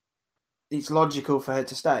it's logical for her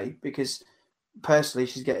to stay, because personally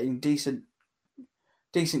she's getting decent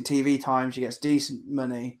TV time, she gets decent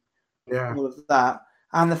money, all of that,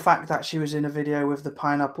 and the fact that she was in a video with the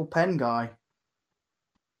pineapple pen guy.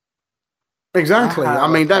 Exactly. I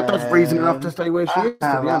mean, that's reason enough to stay where she is.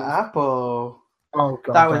 Apple. Oh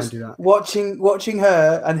God, don't do that. Watching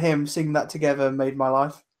her and him sing that together made my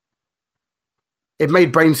life. It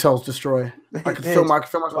made brain cells destroy. I could feel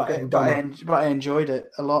myself getting done. But I enjoyed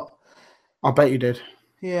it a lot. I bet you did.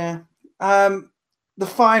 Yeah. The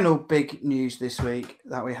final big news this week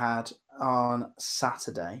that we had on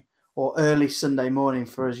Saturday, or early Sunday morning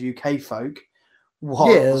for us UK folk,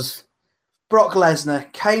 was Brock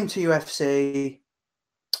Lesnar came to UFC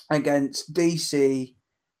against DC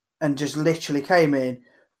and just literally came in,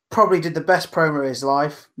 probably did the best promo of his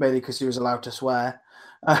life, mainly because he was allowed to swear,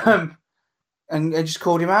 and just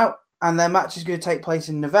called him out. And their match is going to take place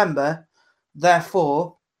in November.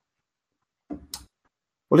 Therefore,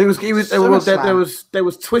 there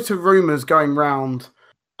was Twitter rumors going round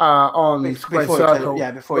on Square Circle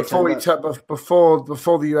before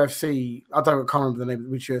the UFC. I can't remember the name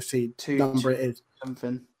of which UFC number it is.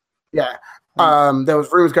 Something. Yeah. There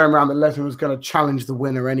was rumors going around that Lesnar was going to challenge the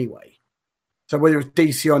winner anyway. So whether it's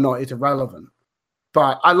DC or not is irrelevant.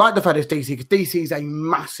 But I like the fact it's DC because DC is a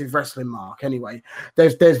massive wrestling mark anyway.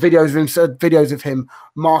 There's videos of him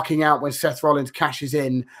marking out when Seth Rollins cashes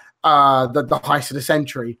in the heist of the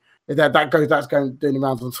century. That's going doing the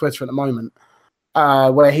rounds on Twitter at the moment.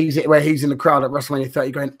 Where he's in the crowd at WrestleMania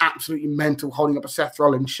 30 going absolutely mental, holding up a Seth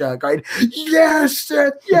Rollins shirt, going, "Yes,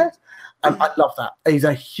 Seth, yes." And I love that. He's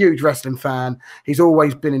a huge wrestling fan. He's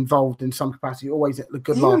always been involved in some capacity. Always a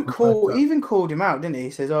good laugh. He even called him out, didn't he?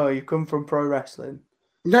 He says, "Oh, you come from pro wrestling."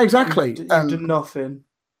 Yeah, exactly. You've done nothing.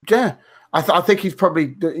 Yeah. I think he's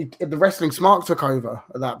probably the wrestling smart took over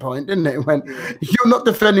at that point, didn't it? When you're not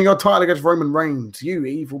defending your title against Roman Reigns, you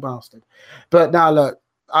evil bastard. But now look,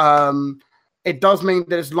 it does mean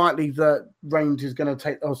that it's likely that Reigns is going to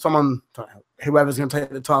take, or whoever's going to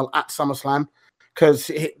take the title at SummerSlam, because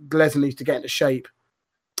Lesnar needs to get into shape.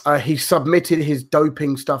 He submitted his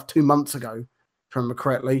doping stuff 2 months ago, if I remember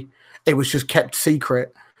correctly. It was just kept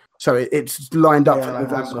secret, so it's lined up for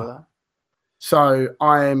November. So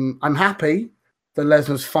I'm happy that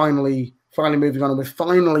Lesnar's finally moving on, and we're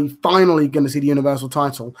finally going to see the Universal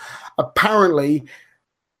title. Apparently,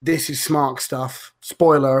 this is smart stuff.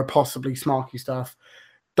 Spoiler, possibly smarky stuff.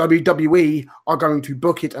 WWE are going to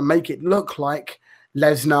book it and make it look like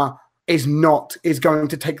Lesnar is going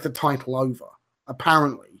to take the title over.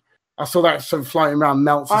 Apparently, I saw that sort of floating around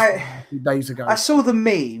Meltzer a few days ago. I saw the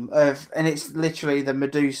meme and it's literally the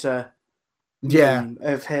Medusa.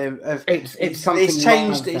 Of him. It's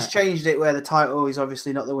changed it where the title is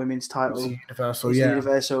obviously not the women's title. It's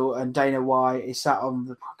Universal, and Dana White is sat on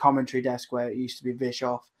the commentary desk where it used to be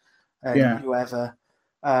Bischoff and whoever,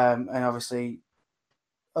 and obviously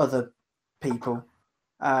other people.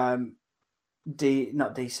 Not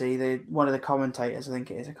DC. One of the commentators, I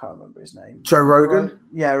think it is. I can't remember his name. Joe Rogan.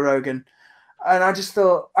 Rogan. And I just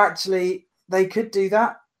thought actually they could do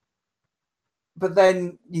that. But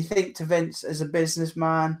then you think to Vince as a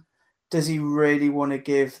businessman, does he really want to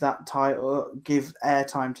give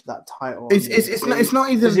airtime to that title? It's not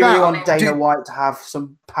even does he really want Dana White to have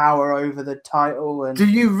some power over the title? And do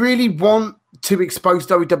you really want to expose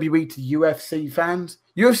WWE to UFC fans.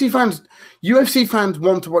 UFC fans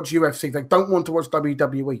want to watch UFC. They don't want to watch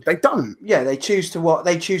WWE. They don't. Yeah, they choose to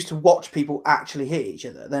watch people actually hit each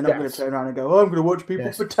other. They're not going to turn around and go, "Oh, I'm going to watch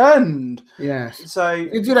people pretend." Yes. So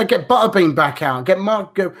get Butterbean back out.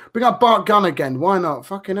 Bring up Bart Gunn again. Why not?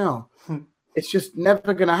 Fucking hell. It's just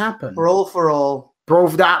never going to happen. Brawl for all.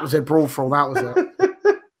 That was it. Brawl for all. That was it.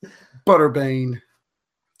 Butterbean.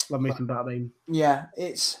 Love me some Butterbean. Yeah,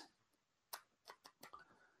 it's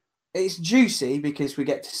juicy because we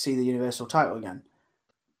get to see the Universal title again.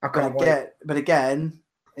 But again,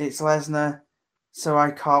 it's Lesnar, so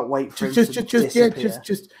I can't wait for him to disappear.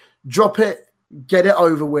 Just drop it, get it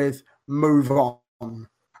over with, move on. And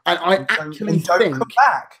I actually think come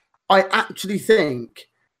back. I actually think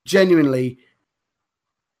genuinely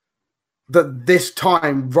that this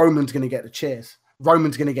time Roman's going to get the cheers.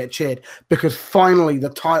 Roman's going to get cheered because finally the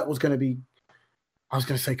title's going to be. I was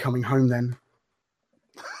going to say coming home then.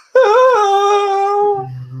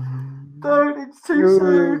 Don't, it's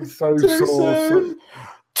too soon.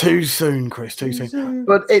 Too soon, Chris. Too soon.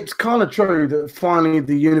 But it's kind of true that finally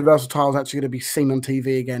the Universal title is actually going to be seen on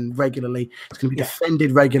TV again regularly. It's going to be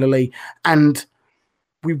defended regularly, and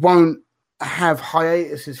we won't have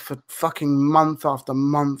hiatuses for fucking month after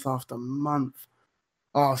month after month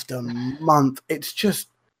after month. It's just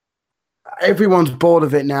everyone's bored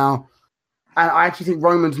of it now. And I actually think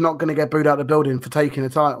Roman's not going to get booed out of the building for taking the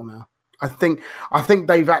title now. I think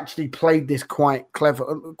they've actually played this quite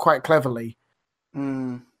cleverly.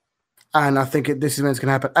 Mm. And I think this is when it's going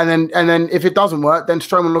to happen. And then if it doesn't work, then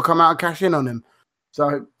Strowman will come out and cash in on him.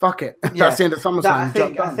 So fuck it. Yeah. That's the end of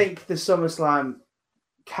SummerSlam. I think the SummerSlam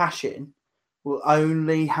cash in will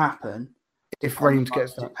only happen if Reigns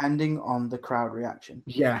gets that, depending on the crowd reaction.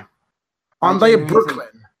 Yeah. Aren't they in Brooklyn?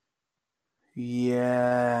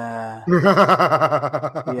 Yeah.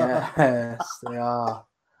 Yes, they are.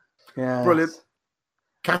 Yeah. Brilliant.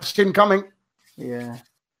 Cash in coming. Yeah.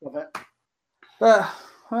 Love it. But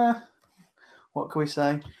what can we say?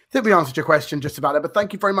 I think we answered your question just about it, but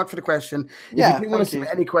thank you very much for the question. If you want to submit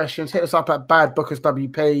any questions, hit us up at Bad Bookers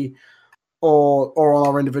WP or on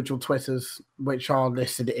our individual Twitters, which are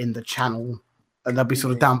listed in the channel, and they'll be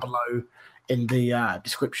sort of down below in the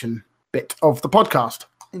description bit of the podcast.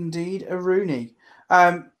 Indeed, a Rooney.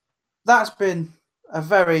 That's been a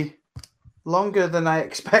very longer than I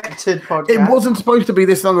expected podcast. It wasn't supposed to be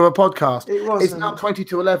this long of a podcast. It wasn't. It's now 20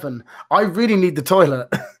 to 11. I really need the toilet.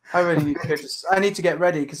 I need to get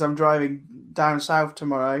ready because I'm driving down south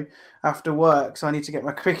tomorrow after work, so I need to get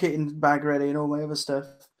my cricketing bag ready and all my other stuff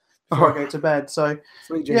before I go to bed. So,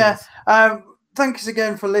 thanks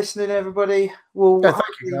again for listening, everybody. Thank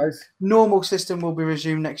you, guys. Normal system will be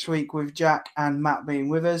resumed next week with Jack and Matt being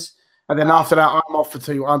with us. And then after that, I'm off for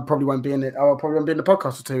 2. I probably won't be in it. I'll probably won't be in the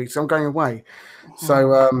podcast for 2 weeks. So I'm going away.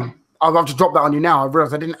 So I'll have to drop that on you now. I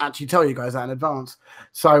realised I didn't actually tell you guys that in advance.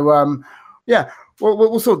 So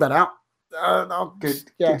we'll sort that out. Good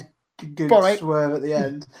swerve at the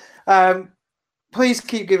end. Please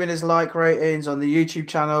keep giving us like ratings on the YouTube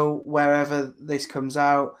channel wherever this comes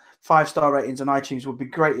out. 5-star ratings on iTunes would be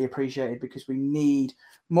greatly appreciated because we need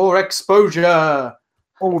more exposure.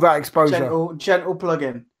 All that exposure. Gentle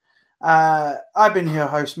plug-in. I've been your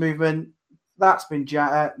host, Movement. That's been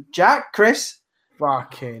Jack, Chris.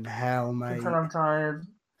 Fucking hell, mate. I'm tired.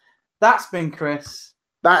 That's been Chris.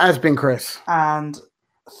 That has been Chris. And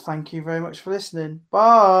thank you very much for listening.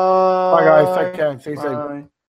 Bye. Bye, guys. Take care. See you soon.